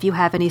it, and if you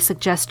have any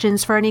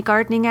suggestions for any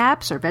gardening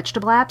apps or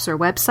vegetable apps or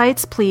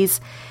websites,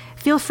 please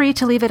feel free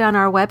to leave it on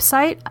our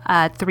website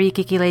at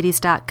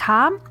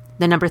 3geekyladies.com,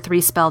 the number 3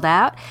 spelled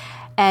out.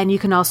 And you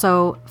can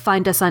also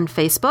find us on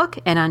Facebook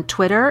and on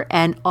Twitter,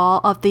 and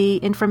all of the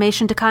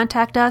information to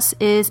contact us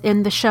is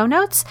in the show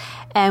notes.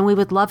 And we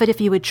would love it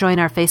if you would join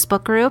our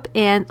Facebook group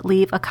and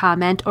leave a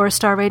comment or a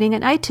star rating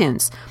in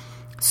iTunes.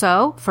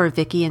 So, for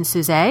Vicki and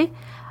Suzette,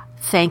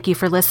 thank you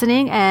for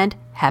listening and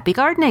happy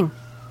gardening.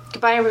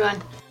 Goodbye,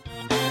 everyone.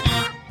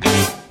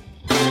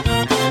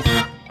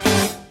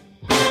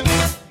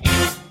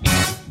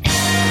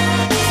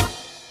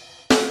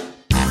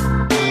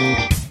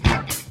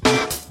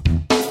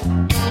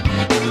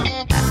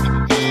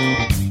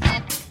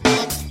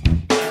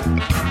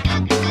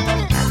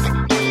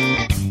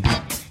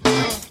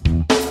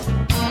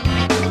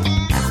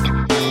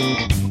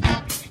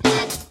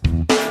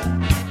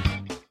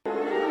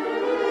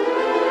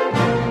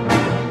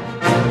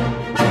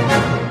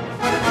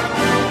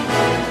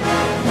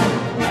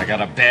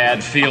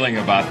 Feeling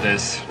about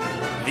this.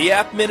 The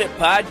App Minute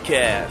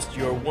Podcast,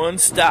 your one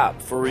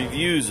stop for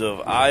reviews of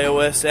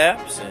iOS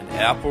apps and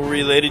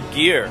Apple-related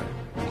gear.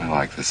 I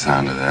like the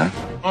sound of that.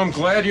 I'm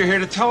glad you're here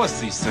to tell us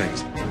these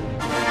things.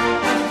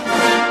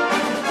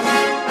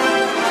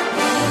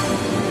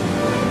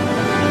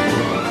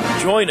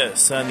 Join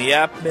us on the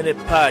App Minute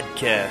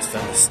Podcast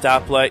on the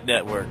Stoplight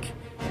Network.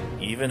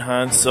 Even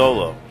Han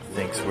Solo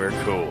thinks we're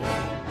cool.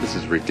 This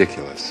is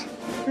ridiculous.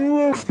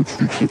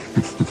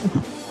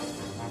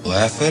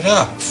 Laugh it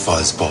up,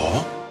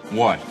 fuzzball.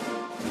 What?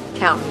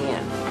 Count me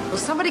in. Will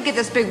somebody get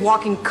this big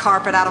walking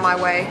carpet out of my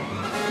way?